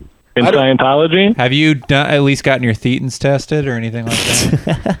 In Scientology? Have you at least gotten your thetans tested or anything like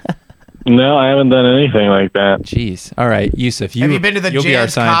that? No, I haven't done anything like that. Jeez. All right, Yusuf. Have you been to the you'll be our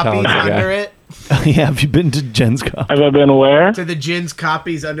Jan's copies Scientology guy. under it? Yeah, have you been to Jen's Cop? Have I been where? To the Jin's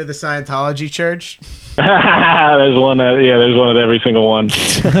copies under the Scientology church? There's one at every single one.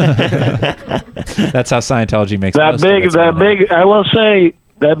 That's how Scientology makes That most of its money. big. I will say,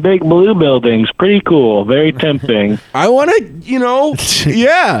 That big blue building's pretty cool. Very tempting. I want to,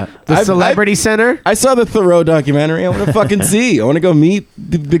 yeah. The Celebrity Center? I saw the Thoreau documentary. I want to fucking see. I want to go meet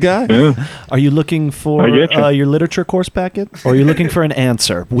the guy. Yeah. Are you looking for I get you. your literature course packet? Or are you looking for an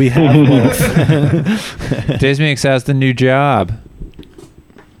answer? We have both. Dismukes, how's the new job?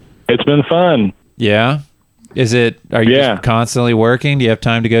 It's been fun. Yeah? Are you just constantly working? Do you have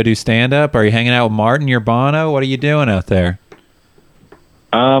time to go do stand-up? Are you hanging out with Martin, your Bono? What are you doing out there?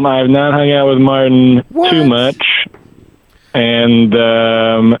 I've not hung out with Martin too much, and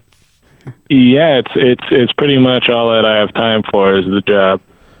it's pretty much all that I have time for is the job.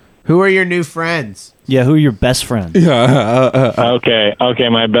 Who are your new friends? Yeah, who are your best friends? Okay,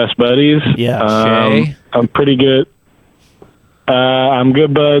 my best buddies. Yeah, Shay? I'm pretty good. I'm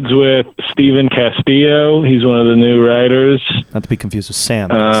good buds with Steven Castillo. He's one of the new writers. Not to be confused with Sam.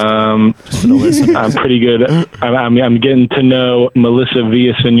 Just for the listeners. I'm pretty good. I'm getting to know Melissa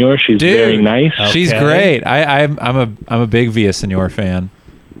Villaseñor. She's very nice. She's great. I'm a big Villaseñor fan.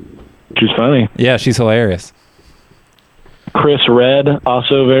 She's funny. Yeah, she's hilarious. Chris Red,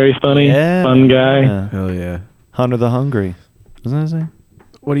 also very funny, fun guy. Hell yeah. Hunter the Hungry. Isn't that his name?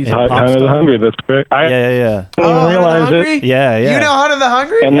 What do you think? Hunter the Hungry, that's correct. Yeah. I didn't realize it. Yeah. You know Hunter the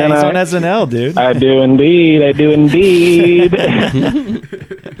Hungry? And then he's on SNL, dude. I do indeed.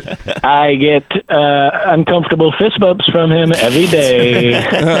 I get uncomfortable fist bumps from him every day. Dude,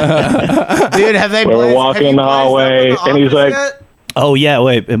 have they We're walking in the hallway, and he's like, oh, yeah,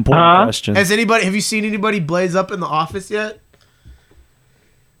 wait, important question. have you seen anybody blaze up in the office yet?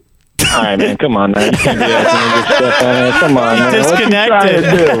 all right, man, come on, man. You can't be asking me this stuff, man. Come on, man. Disconnected.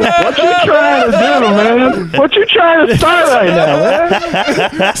 What you trying to do, man? What you trying to start right now,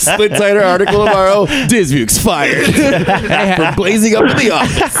 man? Split tighter article tomorrow. Dismukes fired for blazing up in the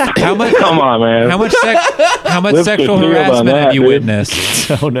office. How much? Come on, man. How much Lift sexual the deal on harassment that, have you dude.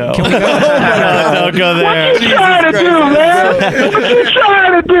 witnessed? Oh, no. Can we go? Don't go there. What you trying to do, man? What you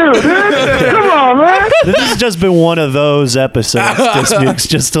trying to do, dude? Come on, man. This has just been one of those episodes, Dismukes,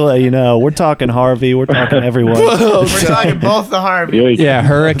 just to let you know. We're talking Harvey. We're talking everyone. We're talking both the Harvey. Yeah,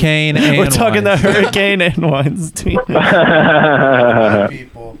 Hurricane and We're talking the Weinstein. Hurricane and Weinstein.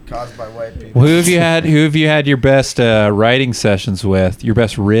 People caused by white people. Who have you had your best writing sessions with? Your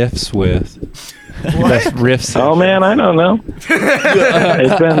best riffs with? Your best riffs. Oh man, I don't know.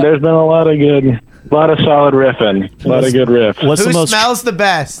 There's been a lot of solid riffing, a lot of good riffs. Who smells the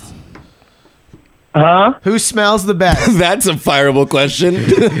best? Huh? Who smells the best? That's a fireable question.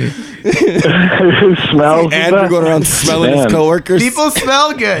 Who smells? Andrew going around smelling his coworkers. People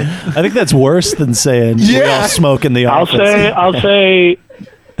smell good. I think that's worse than saying we all smoke in the office. I'll say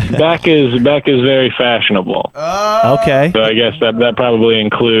Beck is very fashionable. Okay. So I guess that probably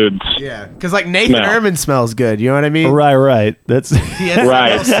includes. Yeah, because like Nathan Smell. Irvin smells good. You know what I mean? Right. That's He has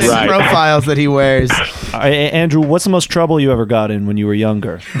Right. profiles that he wears. All right, Andrew, what's the most trouble you ever got in when you were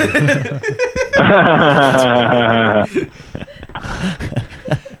younger?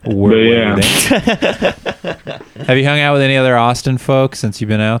 But yeah. Have you hung out with any other Austin folks since you've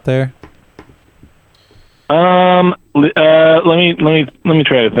been out there? Let me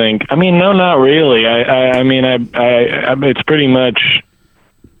try to think. I mean, no, not really. I mean, it's pretty much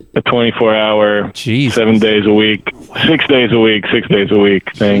a 24-hour, 7 days a week, 6 days a week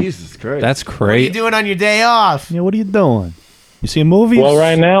thing. Jesus Christ. That's What are you great. doing on your day off? Yeah, what are you doing? You see movies? Well,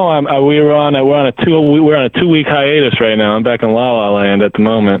 right now we're on a 2-week hiatus right now. I'm back in La La Land at the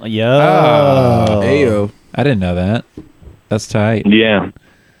moment. Yo. Ayo. I didn't know that. That's tight. Yeah.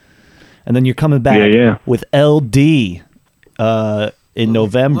 And then you're coming back Yeah. with LD in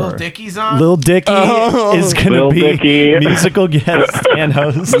November. Lil Dicky's on? Lil Dicky is going to Lil be Dicky. musical guest and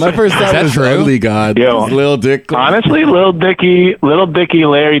host. My first thought that was true? Ugly God. Yo. Lil Dick. Honestly, Lil Dicky,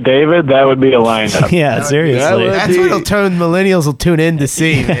 Larry David, that would be a lineup. Yeah, seriously. would- That's what millennials will tune in to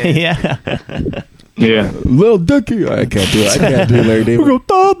see. Man. Yeah. Yeah. Lil Dicky. I can't do it. I can't do Larry David.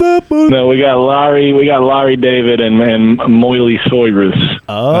 No, we got Larry David and Moily Cyrus.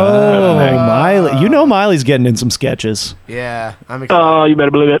 Oh, Miley. You know Miley's getting in some sketches. Yeah, I'm excited. Oh, you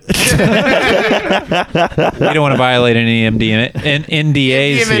better believe it. We don't want to violate any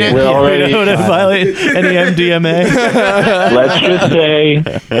NDAs here. We're already. You don't want to violate any MDMA.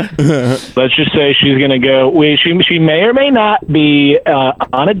 Let's just say she's gonna go. She may or may not be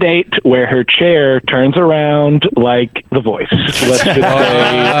on a date where her chair turns around like The Voice. Let's just say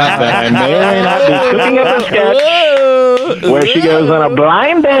that I may or may not be cooking up a sketch where she goes on a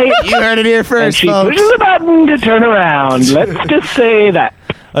blind date You heard it here and first, she folks. pushes a button to turn around. Let's just say that.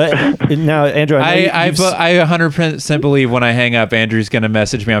 Now, Andrew, I 100% believe when I hang up, Andrew's going to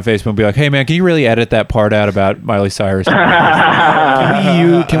message me on Facebook and be like, "Hey man, can you really edit that part out about Miley Cyrus?"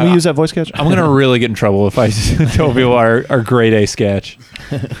 Can we use that voice sketch? I'm going to really get in trouble if I tell people our grade A sketch,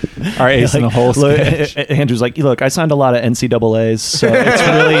 our ace in the hole sketch. Andrew's like, look, I signed a lot of NCAAs, so it's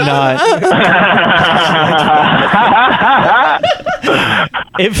really not.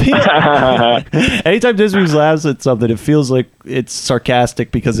 Anytime Disney laughs at something, it feels like it's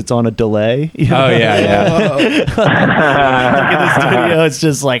sarcastic because it's on a delay. You know? Oh yeah. Like in the studio, it's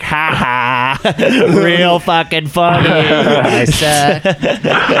just like, ha ha, real fucking funny. I said.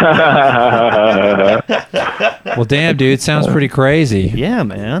 Well, damn, dude, sounds pretty crazy. Yeah,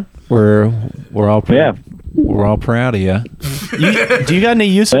 man. We're all we're all proud of you. Do you got any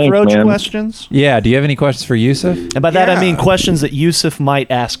Yusuf Roach questions? Yeah. Do you have any questions for Yusuf? And by that I mean questions that Yusuf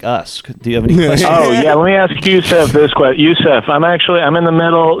might ask us. Do you have any questions? Oh yeah, let me ask Yusuf this question. Yusuf, I'm in the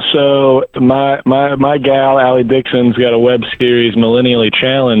middle. So my gal Allie Dixon's got a web series, Millennially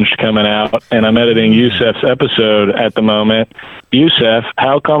Challenged, coming out, and I'm editing Yusuf's episode at the moment. Yusuf,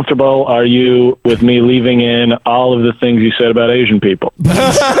 how comfortable are you with me leaving in all of the things you said about Asian people?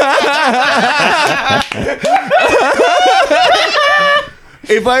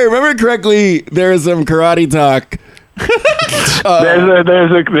 If I remember correctly, there is some karate talk. Mason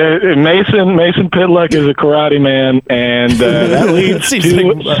Pitluck is a karate man, and that leads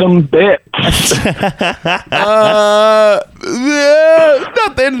to some bits.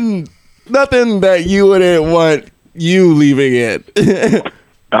 Nothing that you wouldn't want you leaving it.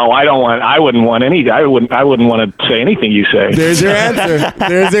 Oh, I wouldn't want to say anything you say. There's your answer.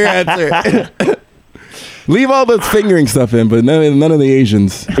 Leave all the fingering stuff in, but none of the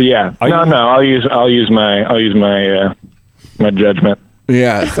Asians. Yeah. I'll use my judgment.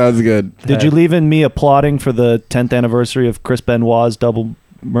 Yeah, sounds good. Did you leave in me applauding for the 10th anniversary of Chris Benoit's double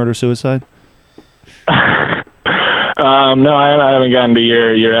murder suicide? No, I haven't gotten to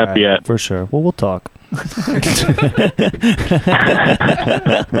your app yet. For sure. Well, we'll talk.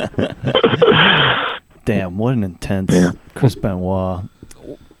 Damn, what an intense Chris Benoit.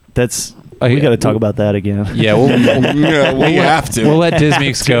 We got to talk about that again. Yeah, we have to. We'll let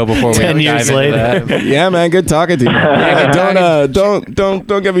Dismix go before we 10 years dive later. into that. Yeah, man, good talking to you. Yeah,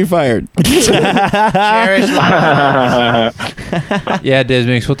 don't get me fired. Yeah,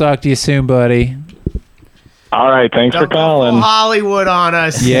 Dismix, we'll talk to you soon, buddy. All right, thanks for calling. Hollywood on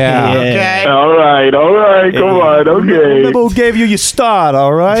us. Yeah. Okay. All right, come on, okay. Remember who gave you your start,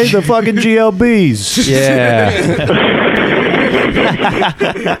 all right? The fucking GLBs. Yeah.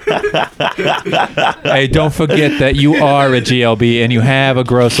 Hey, don't forget that you are a GLB and you have a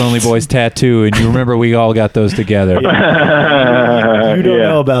Gross Lonely Boys tattoo, and you remember we all got those together. You don't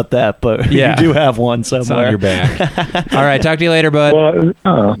know about that, but you do have one somewhere. It's on your back. All right, talk to you later, bud.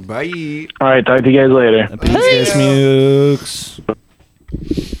 Bye. All right, talk to you guys later. Peace, Mukes.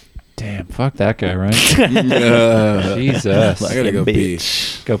 Damn, fuck that guy, right? Jesus. I gotta go pee.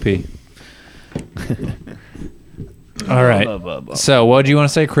 Go pee. All right. So, what do you want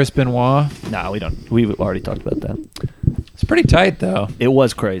to say, Chris Benoit? No, we don't. We've already talked about that. It's pretty tight, though. It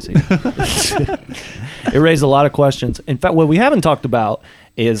was crazy. It raised a lot of questions. In fact, what we haven't talked about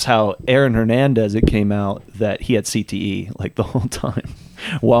is how Aaron Hernandez, it came out that he had CTE like the whole time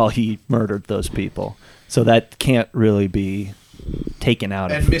while he murdered those people. So that can't really be taken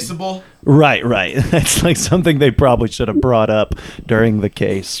out of Admissible? Right. That's like something they probably should have brought up during the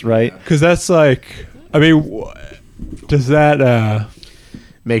case, right? Because that's like, I mean, does that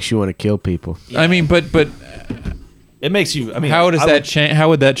makes you want to kill people? I mean, but it makes you. I mean, how does that change? How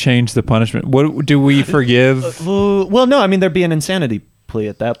would that change the punishment? What do we forgive? Well, no. I mean, there'd be an insanity plea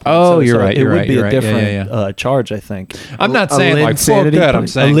at that point. Oh, you're right. It would be a right. different charge, I think. I'm not saying like fuck that. I'm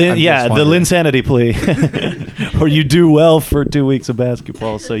saying the Linsanity plea, or you do well for 2 weeks of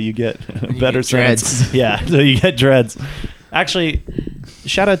basketball, so you get a better sentence. Yeah, so you get dreads. Actually,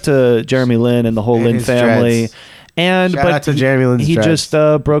 shout out to Jeremy Lin and the whole Lin family. Dreads. And Shout out to Jeremy Lin's he dreads.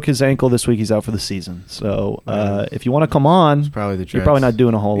 just broke his ankle this week. He's out for the season. So if you want to come on, probably you're probably not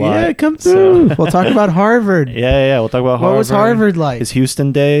doing a whole lot. Yeah, come through. We'll talk about Harvard. Yeah. We'll talk about Harvard. What was Harvard like? His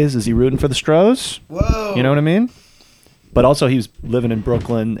Houston days. Is he rooting for the Stros? Whoa. You know what I mean? But also, he was living in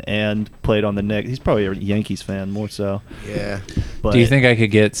Brooklyn and played on the Knicks. He's probably a Yankees fan more so. Yeah. But do you think I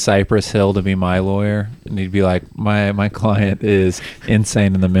could get Cypress Hill to be my lawyer? And he'd be like, my client is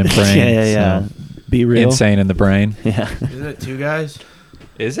insane in the membrane. Yeah. Be Real. Insane in the brain. Yeah. Isn't it two guys?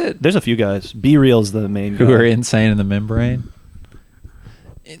 Is it? There's a few guys. Be Real's the main guy. Who are insane in the membrane?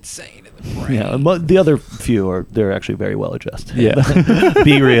 Insane in the brain. Yeah, but the other few they're actually very well adjusted. Yeah.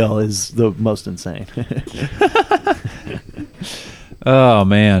 Be Real is the most insane. Oh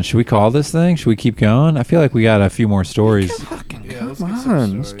man, should we call this thing? Should we keep going? I feel like we got a few more stories.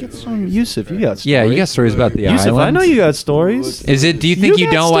 Let's get some. Yusuf, you got stories. Yeah, you got stories about the Yusuf, island. I know you got stories. Is it? Do you think you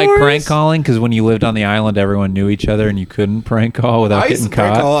got don't like stories? prank calling because when you lived on the island, everyone knew each other and you couldn't prank call without I used getting to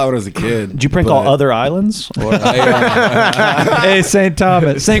prank caught? call out when I was a kid. Did you prank but- all other islands? Hey, St.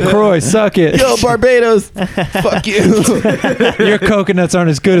 Thomas, St. Croix, suck it. Yo, Barbados, fuck you. Your coconuts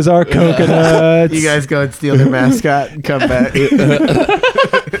aren't as good as our coconuts. You guys go and steal their mascot and come back. I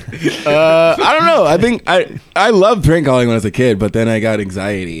don't know. I think I loved prank calling when I was a kid, but then I got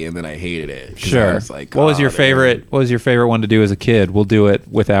anxiety and then I hated it. 'Cause I Sure. was like, what was your "Oh, favorite? What was your favorite one to do as a kid? We'll do it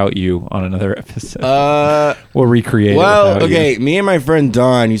without you on another episode. man." We'll recreate it. Well, without okay. you. Me and my friend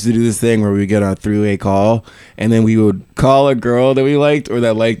Don used to do this thing where we get on a three-way call, and then we would call a girl that we liked or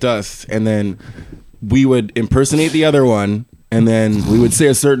that liked us, and then we would impersonate the other one, and then we would say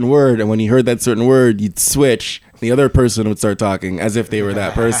a certain word, and when you heard that certain word, you'd switch. The other person would start talking as if they were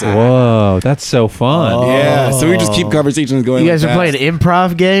that person. Whoa, that's so fun. Yeah, so we just keep conversations going. You guys like are playing that.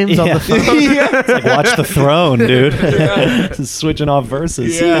 improv games on the phone? It's like Watch the Throne, dude. Just switching off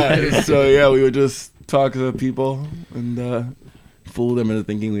verses. Yeah, so yeah, we would just talk to people and fool them into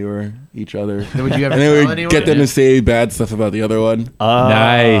thinking we were each other. Then would you ever And then tell we anyone? get them to say bad stuff about the other one.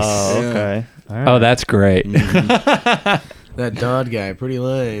 Nice. Okay. Oh, that's great. That Don guy, pretty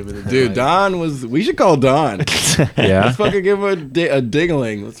lame. And then Dude, like, Don was. We should call Don. Yeah. Let's fucking give him a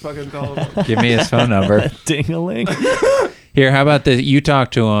dingling. Let's fucking call him. Give me his phone number. Ding-a-ling. Here, how about this? You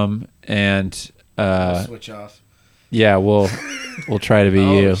talk to him, and switch off. yeah, we'll try to be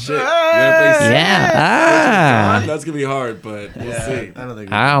you. Shit. You wanna play Sing? Yeah. Don? That's gonna be hard, but we'll see. I don't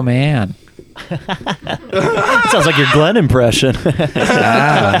think. Oh man. Sounds like your Glenn impression. Alright,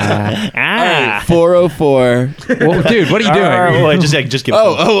 404. Well, dude, what are you doing? Wait, just give.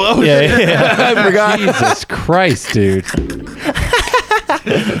 Oh, yeah, yeah. I forgot. Jesus Christ, dude.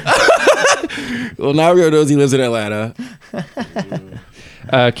 Well, now everyone knows he lives in Atlanta.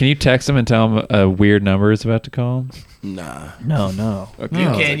 Can you text him and tell him a weird number is about to call him? Nah. No. Okay. You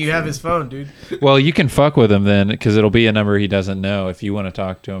can. You have his phone, dude. Well, you can fuck with him then, because it'll be a number he doesn't know. If you want to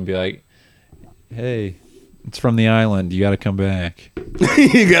talk to him, be like, "Hey, it's from the island. You got to come back."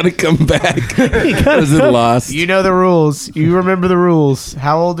 You gotta come back. Was it lost? You know the rules. You remember the rules.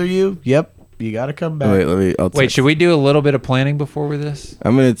 How old are you? Yep. You got to come back. Wait, let me. I'll Wait, text. should we do a little bit of planning before this?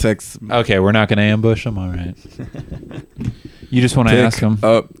 I'm gonna text. Okay, we're not going to ambush him. All right. You just want to ask him.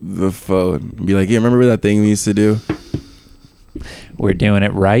 up the phone. Be like, yeah, remember that thing we used to do? We're doing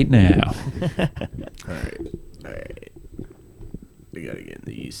it right now. All right. We got to get in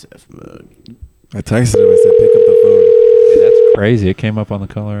the Yusuf mode. I texted him. I said, pick up the phone. Hey, that's crazy. It came up on the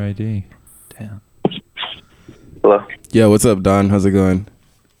caller ID. Damn. Hello. Yeah, what's up, Don? How's it going?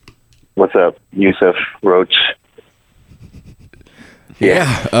 What's up, Yusuf Roach? Yeah.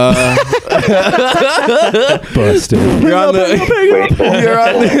 Busted. You're on the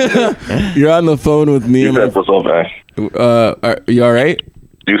you're on the phone with me. Yusuf, what's up, man? Are you all right?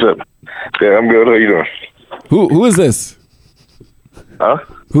 Yusuf. Yeah, I'm good. How you doing? Who is this? Huh?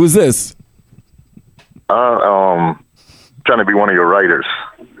 Who is this? Trying to be one of your writers.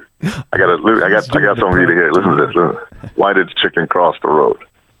 I got something for you to hear. Listen to this. Listen. Why did the chicken cross the road?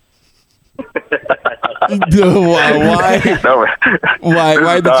 Why? No, Why? This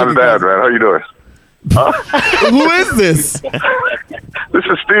Why is the Don's chicken dad, cross- man. How you doing? Who is this? This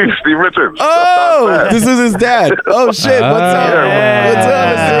is Steve Richards. Oh, this is his dad. Oh shit! What's up,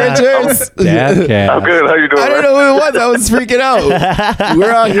 Mr. Richards? Dad cat. I'm good. How you doing? I don't know who it was. I was freaking out.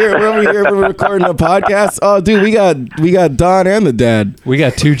 We're out here. We're over here. We're recording a podcast. Oh, dude, we got Don and the dad. We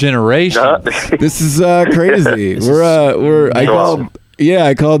got two generations. This is crazy.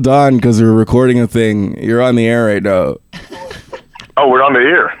 I called Don because we're recording a thing. You're on the air right now. Oh, we're on the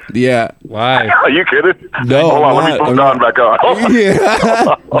air. Yeah. Live. Are you kidding? No, Hold on. I'm Let me not. put Don back on. Yeah.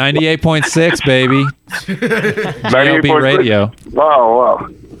 98.6, baby. JLB 98.6. radio. Wow.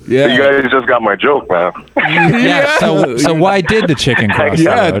 Yeah. You guys just got my joke, man. Yeah. So why did the chicken cross the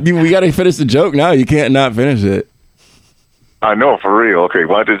Yeah. road? We got to finish the joke now. You can't not finish it. I know, for real. Okay,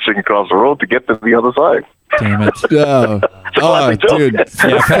 why did the chicken cross the road to get to the other side? Damn it. Oh, dude. Yeah,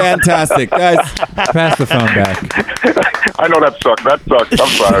 Fantastic. Guys, pass the phone back. I know that sucks. I'm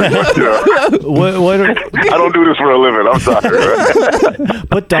sorry. But, you know, What I don't do this for a living. I'm sorry.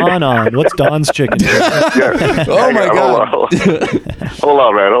 put Don on. What's Don's chicken? Yeah. Oh, my God. Hold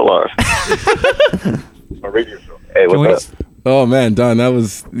on, man. Hold on. My radio show. Hey, Can we, what's up? Oh, man, Don,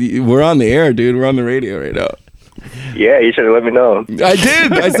 we're on the air, dude. We're on the radio right now. Yeah, you should have let me know. I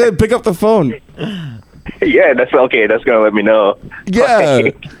did. I said pick up the phone. Yeah, that's okay. That's going to let me know. Yeah.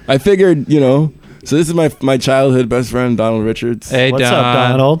 I figured, So this is my childhood best friend, Donald Richards. Hey, What's Don. up,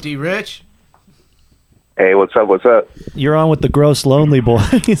 Donald? D Rich. Hey, what's up? What's up? You're on with the Gross Lonely Boys.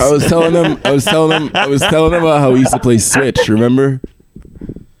 I was telling them about how we used to play Switch. Remember?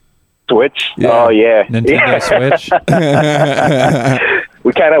 Switch? Yeah. Oh yeah, Nintendo Switch.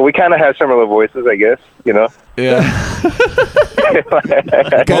 we kind of have similar voices, I guess. You know. Yeah.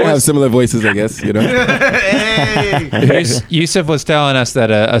 Kind of have similar voices, I guess. You know. Yusuf was telling us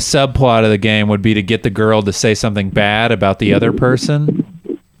that a subplot of the game would be to get the girl to say something bad about the other person.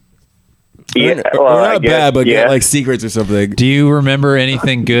 Yeah, or I not guess, bad, but yeah. get like secrets or something. Do you remember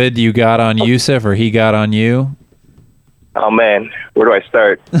anything good you got on Yusuf or he got on you? Oh man, where do I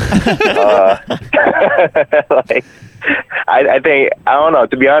start? Like, I think I don't know.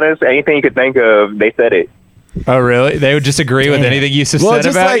 To be honest, anything you could think of, they said it. Oh really? They would just agree with anything Yusuf said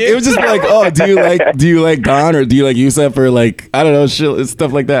just about like you? it was just like, oh, do you like Don or do you like Yusuf or like I don't know, shit,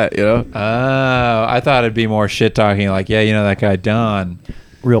 stuff like that, you know? Oh, I thought it'd be more shit talking, like, yeah, you know that guy Don.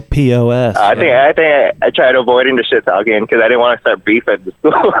 Real POS. I think I tried avoiding the shit talking because I didn't want to start beef at the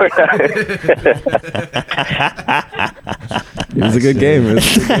It was a good game.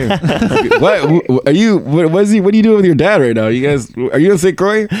 What are you? What are you doing with your dad right now? You guys, are you in St.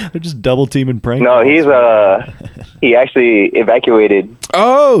 Croix? They're just double teaming prank. No, he's he actually evacuated.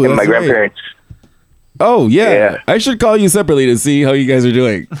 Oh, with my that's right. grandparents. Oh yeah. I should call you separately to see how you guys are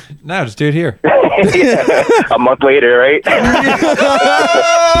doing. No, just do it here. A month later, right? This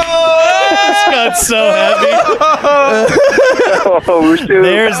got so happy. Oh, shoot.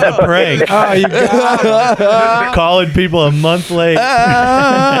 There's the prank. Oh, you got him. Calling people a month late.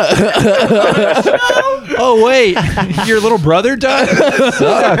 Oh wait, your little brother died?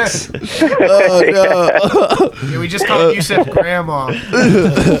 Sucks. Oh no. Yeah, we just called Yusuf grandma.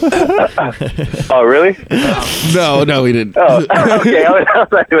 Oh, really? No, we didn't. Oh, okay. I was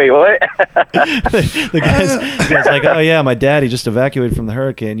like, wait, what? the guy's like, oh yeah, my daddy just evacuated from the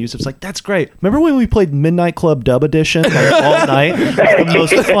hurricane. Yusuf's like, that's great. Remember when we played Midnight Club Dub Edition like, all night? It was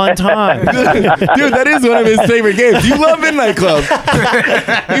the most fun time. Dude, that is one of his favorite games. You love Midnight Club.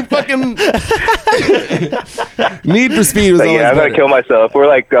 You fucking Need for Speed was Like, always yeah, I'm better. gonna kill myself. We're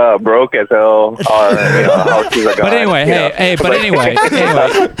like broke as hell. Our houses are gone. But anyway, anyway,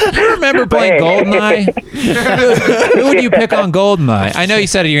 you remember playing GoldenEye? Who would you pick on GoldenEye? I know you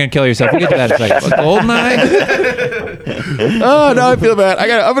said you're gonna kill yourself. We'll get to that in a second. But GoldenEye? Oh, now I feel bad.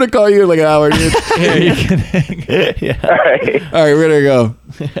 I'm gonna call you in like an hour, dude. Here, you can hang. Yeah. All right, we're gonna go.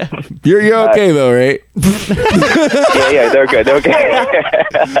 You're okay though, right? yeah, they're good. They're okay.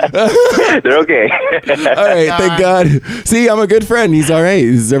 They're okay. All right, thank God. See, I'm a good friend. He's all right.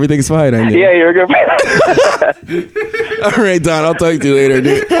 Everything's fine. I know. Yeah, you're a good friend. All right, Don. I'll talk to you later,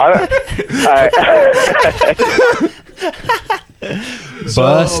 dude. All right.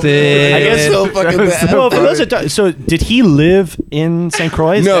 Busted. I guess so fucking bad. Well, for those that don't- so did he live in St.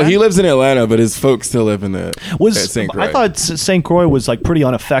 Croix? No, he lives in Atlanta, but his folks still live in at St. Croix. I thought St. Croix was like pretty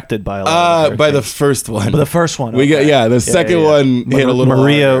unaffected by a lot. By the first one. But the first one. We got the second one hit a little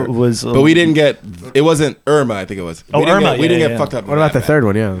Maria harder. was, but we didn't get. It wasn't Irma. I think it was. Oh, we didn't Irma, Get, we yeah, didn't yeah, get fucked up. What about the third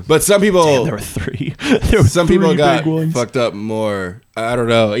one? Yeah. But some people. Damn, there were three. There were some people three got big ones. fucked up more. I don't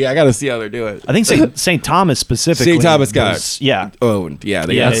know. Yeah, I got to see how they're doing. I think St. Thomas specifically. St. Thomas got. was- yeah. Oh, yeah.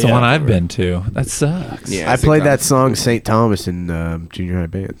 That's the one I've been to. That sucks. Yeah, I St. played that Thomas. song St. Thomas in junior high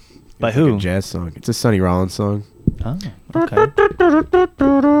band. By It's who? Like a jazz song. It's a Sonny Rollins song. Oh, okay.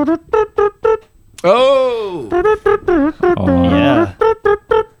 Oh. Yeah.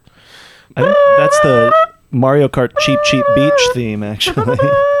 I think that's the Mario Kart Cheap Cheap Beach theme, actually.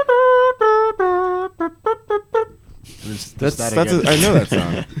 That's I know that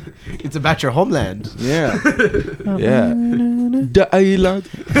song. It's about your homeland. Yeah. Yeah. The island.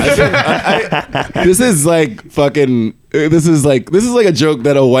 This is like fucking. This is like a joke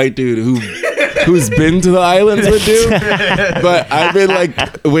that a white dude who's been to the islands would do. But I've been like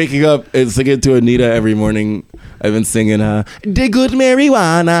waking up and singing to Anita every morning. I've been singing "The Good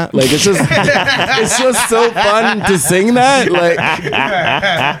Marijuana." Like it's just so fun to sing that. Like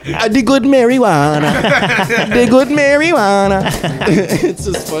 "The Good Marijuana, the Good Marijuana." It's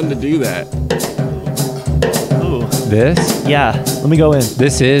just fun to do that. Ooh. This? Yeah. Let me go in.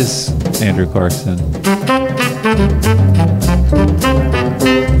 This is Andrew Clarkson.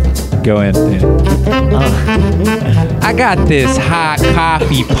 Go in, Dan. I got this hot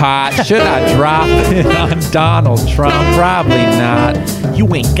coffee pot. Should I drop it on Donald Trump? Probably not.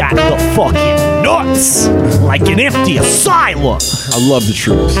 You ain't got the fucking nuts like an empty asylum. I love the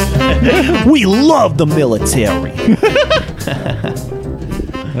troops. We love the military.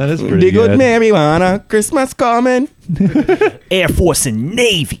 That is pretty The Good good. Marijuana, Christmas coming. Air Force and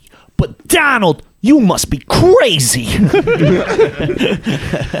Navy. But Donald, You must be crazy.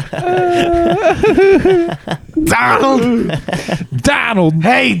 Donald.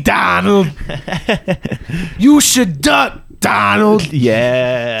 Hey, Donald. You should duck, Donald.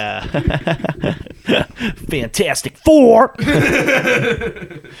 Yeah. Fantastic Four.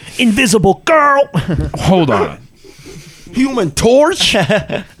 Invisible Girl. Hold on. Human Torch?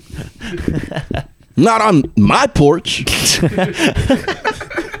 Not on my porch.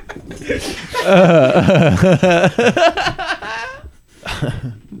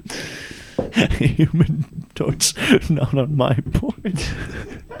 Human Torch, not on my porch.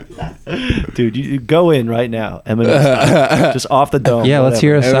 Dude, you go in right now. Eminem style. Just off the dome. Yeah, let's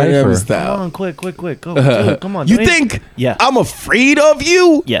hear a Eminem cipher. style. Come on, quick. Go, dude, come on. You don't think even- Yeah. I'm afraid of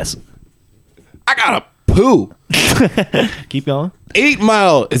you? Yes. I gotta poo. Keep going. 8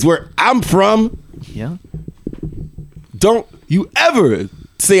 Mile is where I'm from. Yeah. Don't you ever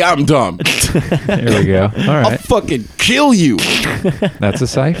say I'm dumb. There we go. All I'll right. fucking kill you That's a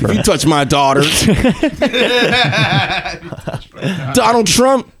cipher. if you touch my daughter. Donald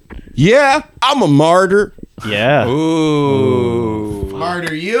Trump. Yeah, I'm a martyr. Yeah. Ooh.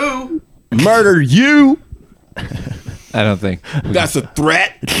 Martyr you. Murder you. I don't think. That's a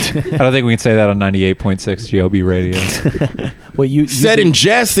threat. I don't think we can say that on 98.6 GOB radio. Well, you Said in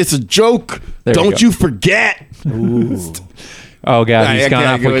jest, it's a joke. There we Don't go. you forget. Ooh. Oh, God. Nah, He's I gone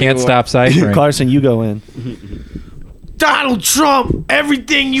can't off. go We can't anymore. stop ciphering. Carson, you go in. Donald Trump.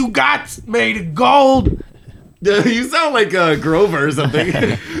 Everything you got's made of gold. You sound like Grover or something.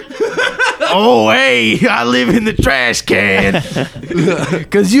 Oh, hey, I live in the trash can.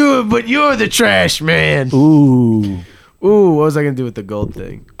 But you're the trash man. Ooh. Ooh, what was I gonna do with the gold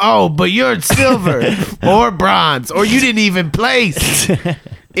thing? Oh, but you're silver or bronze, or you didn't even place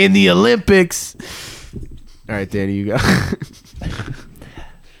in the Olympics. All right, Danny, you go.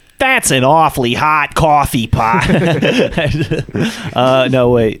 That's an awfully hot coffee pot. No,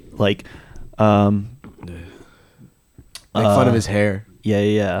 wait. Like, Make fun of his hair.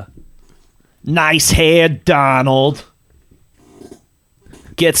 yeah. Nice hair, Donald.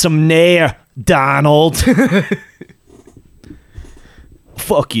 Get some nair, Donald.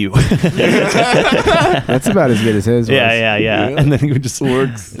 Fuck you. That's about as good as his was. Yeah. And then he would just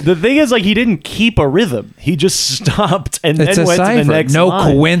works. The thing is, like, he didn't keep a rhythm. He just stopped and It's then a went to cipher. the next No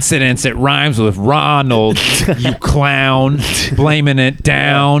line. coincidence. It rhymes with Ronald, you clown. Blaming it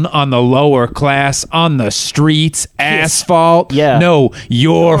down on the lower class, on the streets, asphalt. Yeah. No,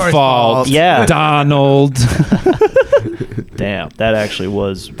 your fault. fault. Yeah. Donald. Damn, that actually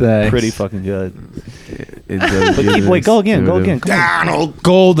was Thanks. pretty fucking good. But Go again. Come on. Donald.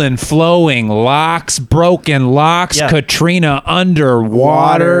 Golden flowing locks, broken locks, Yeah. Katrina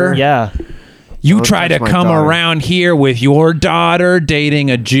underwater. Yeah. You Don't try touch to my come daughter. around here with your daughter dating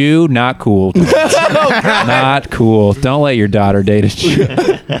a Jew. Not cool. Not cool. Don't let your daughter date a Jew.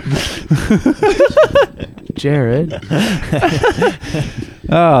 Jared.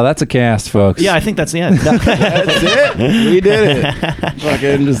 Oh, that's a cast, folks. Yeah, I think that's the end. That's it. We did it.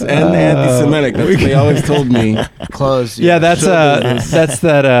 Fucking just end the anti-Semitic. That's what they always told me. Close. Yeah, that's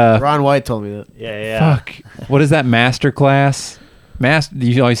that. Ron White told me that. Yeah. Fuck. What is that masterclass?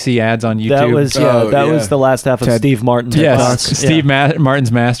 You always see ads on YouTube. That was Oh, was the last half of Ted- Steve Martin's yes, talks. Steve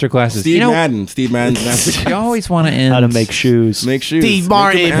Martin's masterclasses. Steve You know, Madden. Steve Madden's master. you always want to end How to make shoes. Make shoes. Steve Make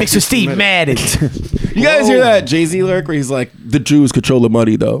Martin them mixed with Steve anti-Semitic. Madden. You guys hear that Jay-Z lyric where he's like, the Jews control the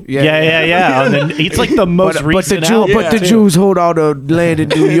money, though? Yeah. And then it's like the most But the recent Jew, album, but the too. Jews hold all the land in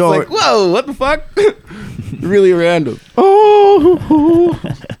New It's York. like, whoa, what the fuck? Really random.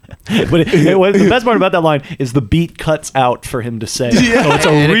 But the best part about that line is the beat cuts out for him to say it. So it's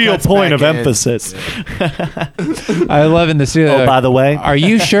And a it real cuts point back of in. emphasis. I love in the studio. Oh, by the way. Are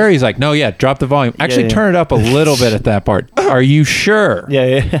you sure? He's like, no, yeah, drop the volume. Actually, yeah. turn it up a little bit at that part. Are you sure?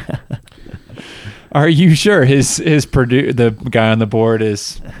 Yeah. Are you sure? The guy on the board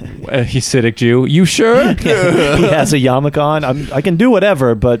is a Hasidic Jew. You sure? He has a yarmulke on. I can do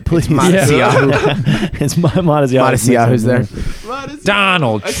whatever, but please. It's Matisyahu's there.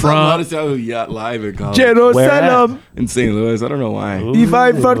 Donald I saw Trump. Modest Yahoo yacht live in college. Jerusalem, In St. Louis. I don't know why. if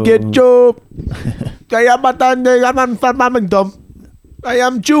I forget you, I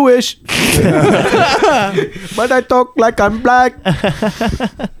am Jewish, but I talk like I'm black.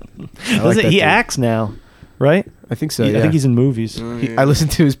 He acts now, right? I think so. I think he's in movies. I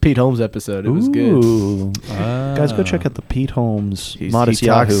listened to his Pete Holmes episode. It was good. Ooh. Guys, go check out the Pete Holmes He Modest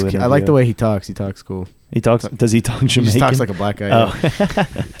talks- Yahoo. I like the way he talks. He talks cool. He talks. Does he talk Jamaican? He just talks like a black guy. Oh. Yeah.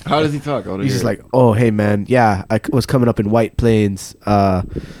 How does he talk? He's just like, oh, hey man, yeah, I was coming up in White Plains.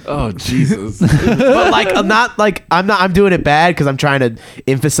 Oh Jesus! But like, I'm doing it bad because I'm trying to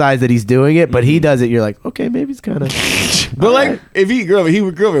emphasize that he's doing it. But he does it. You're like, okay, maybe he's kind of. But like, if he grew up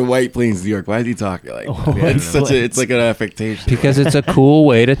in White Plains, New York, why is he talking like? It's like an affectation. Because it's a cool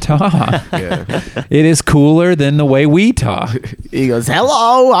way to talk. Yeah. It is cooler than the way we talk. He goes,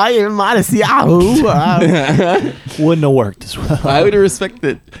 hello, I am Modesty Yahoo. Wouldn't have worked as well. I would have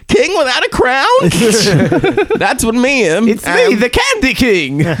respected King without a crown. That's what me am. It's me, the Candy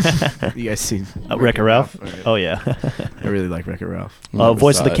King. You guys seen Wreck-It Ralph? Oh yeah. I really like Wreck-It Ralph.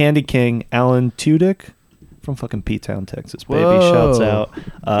 Voice of the Candy King, Alan Tudyk from fucking P-Town, Texas. Baby, Whoa. shouts out.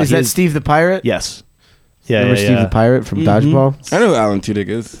 Is that Steve the Pirate? Yes. Yeah. Remember Steve the Pirate from Dodgeball? I know who Alan Tudyk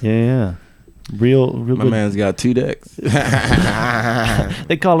is. Yeah. Real My good. man's got 2 dicks.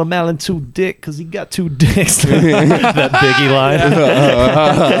 They call him Alan Two Dick because he got 2 dicks. That Biggie line.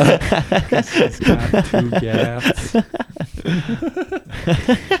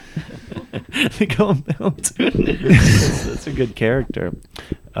 They call him Alan Two Dicks. That's a good character.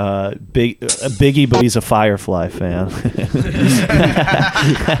 Biggie, but he's a Firefly fan.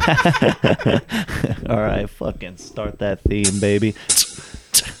 All right, fucking start that theme, baby.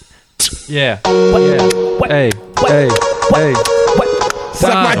 Yeah. Hey.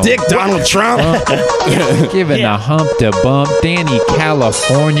 Suck my dick, Donald Trump. Giving a hump to bump. Danny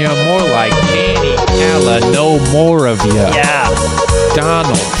California. More like Danny Cala. No more of ya. Yeah.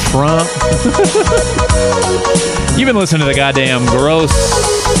 Donald Trump. You've been listening to the goddamn Gross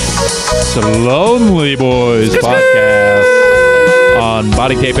Lonely Boys podcast on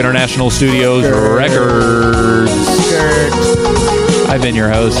Body Tape International Studios Records. I've been your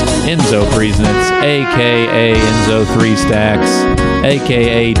host, Enzo Priesnitz, a.k.a. Enzo 3 Stacks,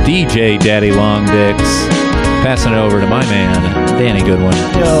 a.k.a. DJ Daddy Long Dicks. Passing it over to my man, Danny Goodwin.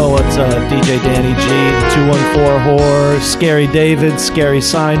 Yo, what's up? DJ Danny G, 214 Whore, Scary David, Scary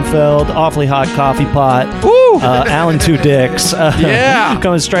Seinfeld, Awfully Hot Coffee Pot, Alan Two Dicks. Yeah.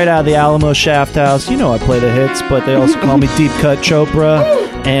 Coming straight out of the Alamo Shaft House. You know I play the hits, but they also call me Deep Cut Chopra.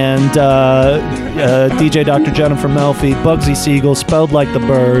 And DJ Dr. Jennifer Melfi, Bugsy Siegel, spelled like the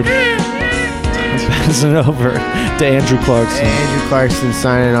bird. Passing it over to Andrew Clarkson. Andrew Clarkson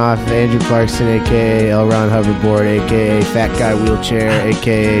signing off. Andrew Clarkson, a.k.a. L. Ron Hoverboard, a.k.a. Fat Guy Wheelchair,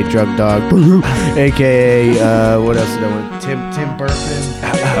 a.k.a. Drug Dog, a.k.a. What else did I want? Tim Burton,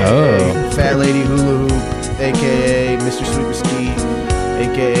 a.k.a. Fat Lady Hula Hoop, a.k.a. Mr. Sweet Mesquite,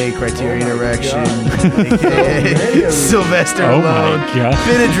 a.k.a. Criterion Erection, a.k.a. Sylvester Malone,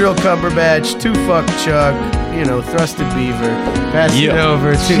 Benadryl Cumberbatch, Two Fuck Chuck, Thrusted Beaver. Passing it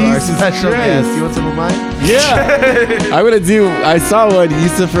over to our special guest. You want some of mine? Yeah. I saw one.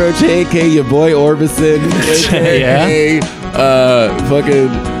 Yusuf Roach, a.k.a. your boy Orbison, a.k.a.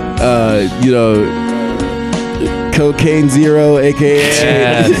 Cocaine Zero,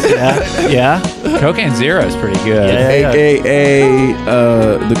 a.k.a. Yeah. Cocaine Zero is pretty good. a.k.a.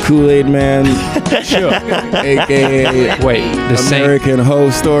 the Kool-Aid Man, a.k.a. the American Ho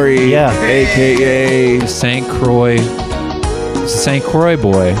Story, a.k.a. St. Croix. St. Croix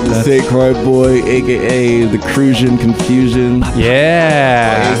Boy. The St. Croix Boy, a.k.a. the Crucian Confusion.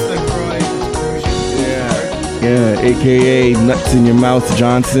 Yeah. Yeah, a.k.a. Nuts in Your Mouth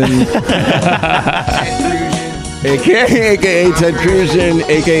Johnson. AKA Ted Crucian,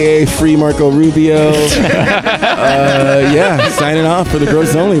 a.k.a. Free Marco Rubio. Signing off for the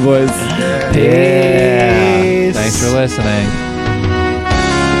Gross Only Boys. Peace. Thanks for listening.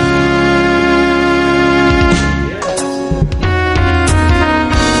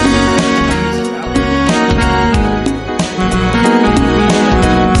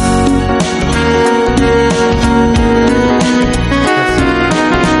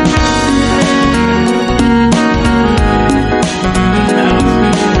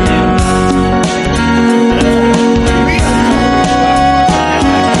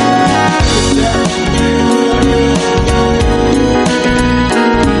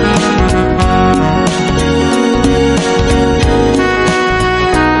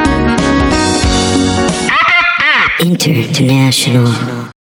 International.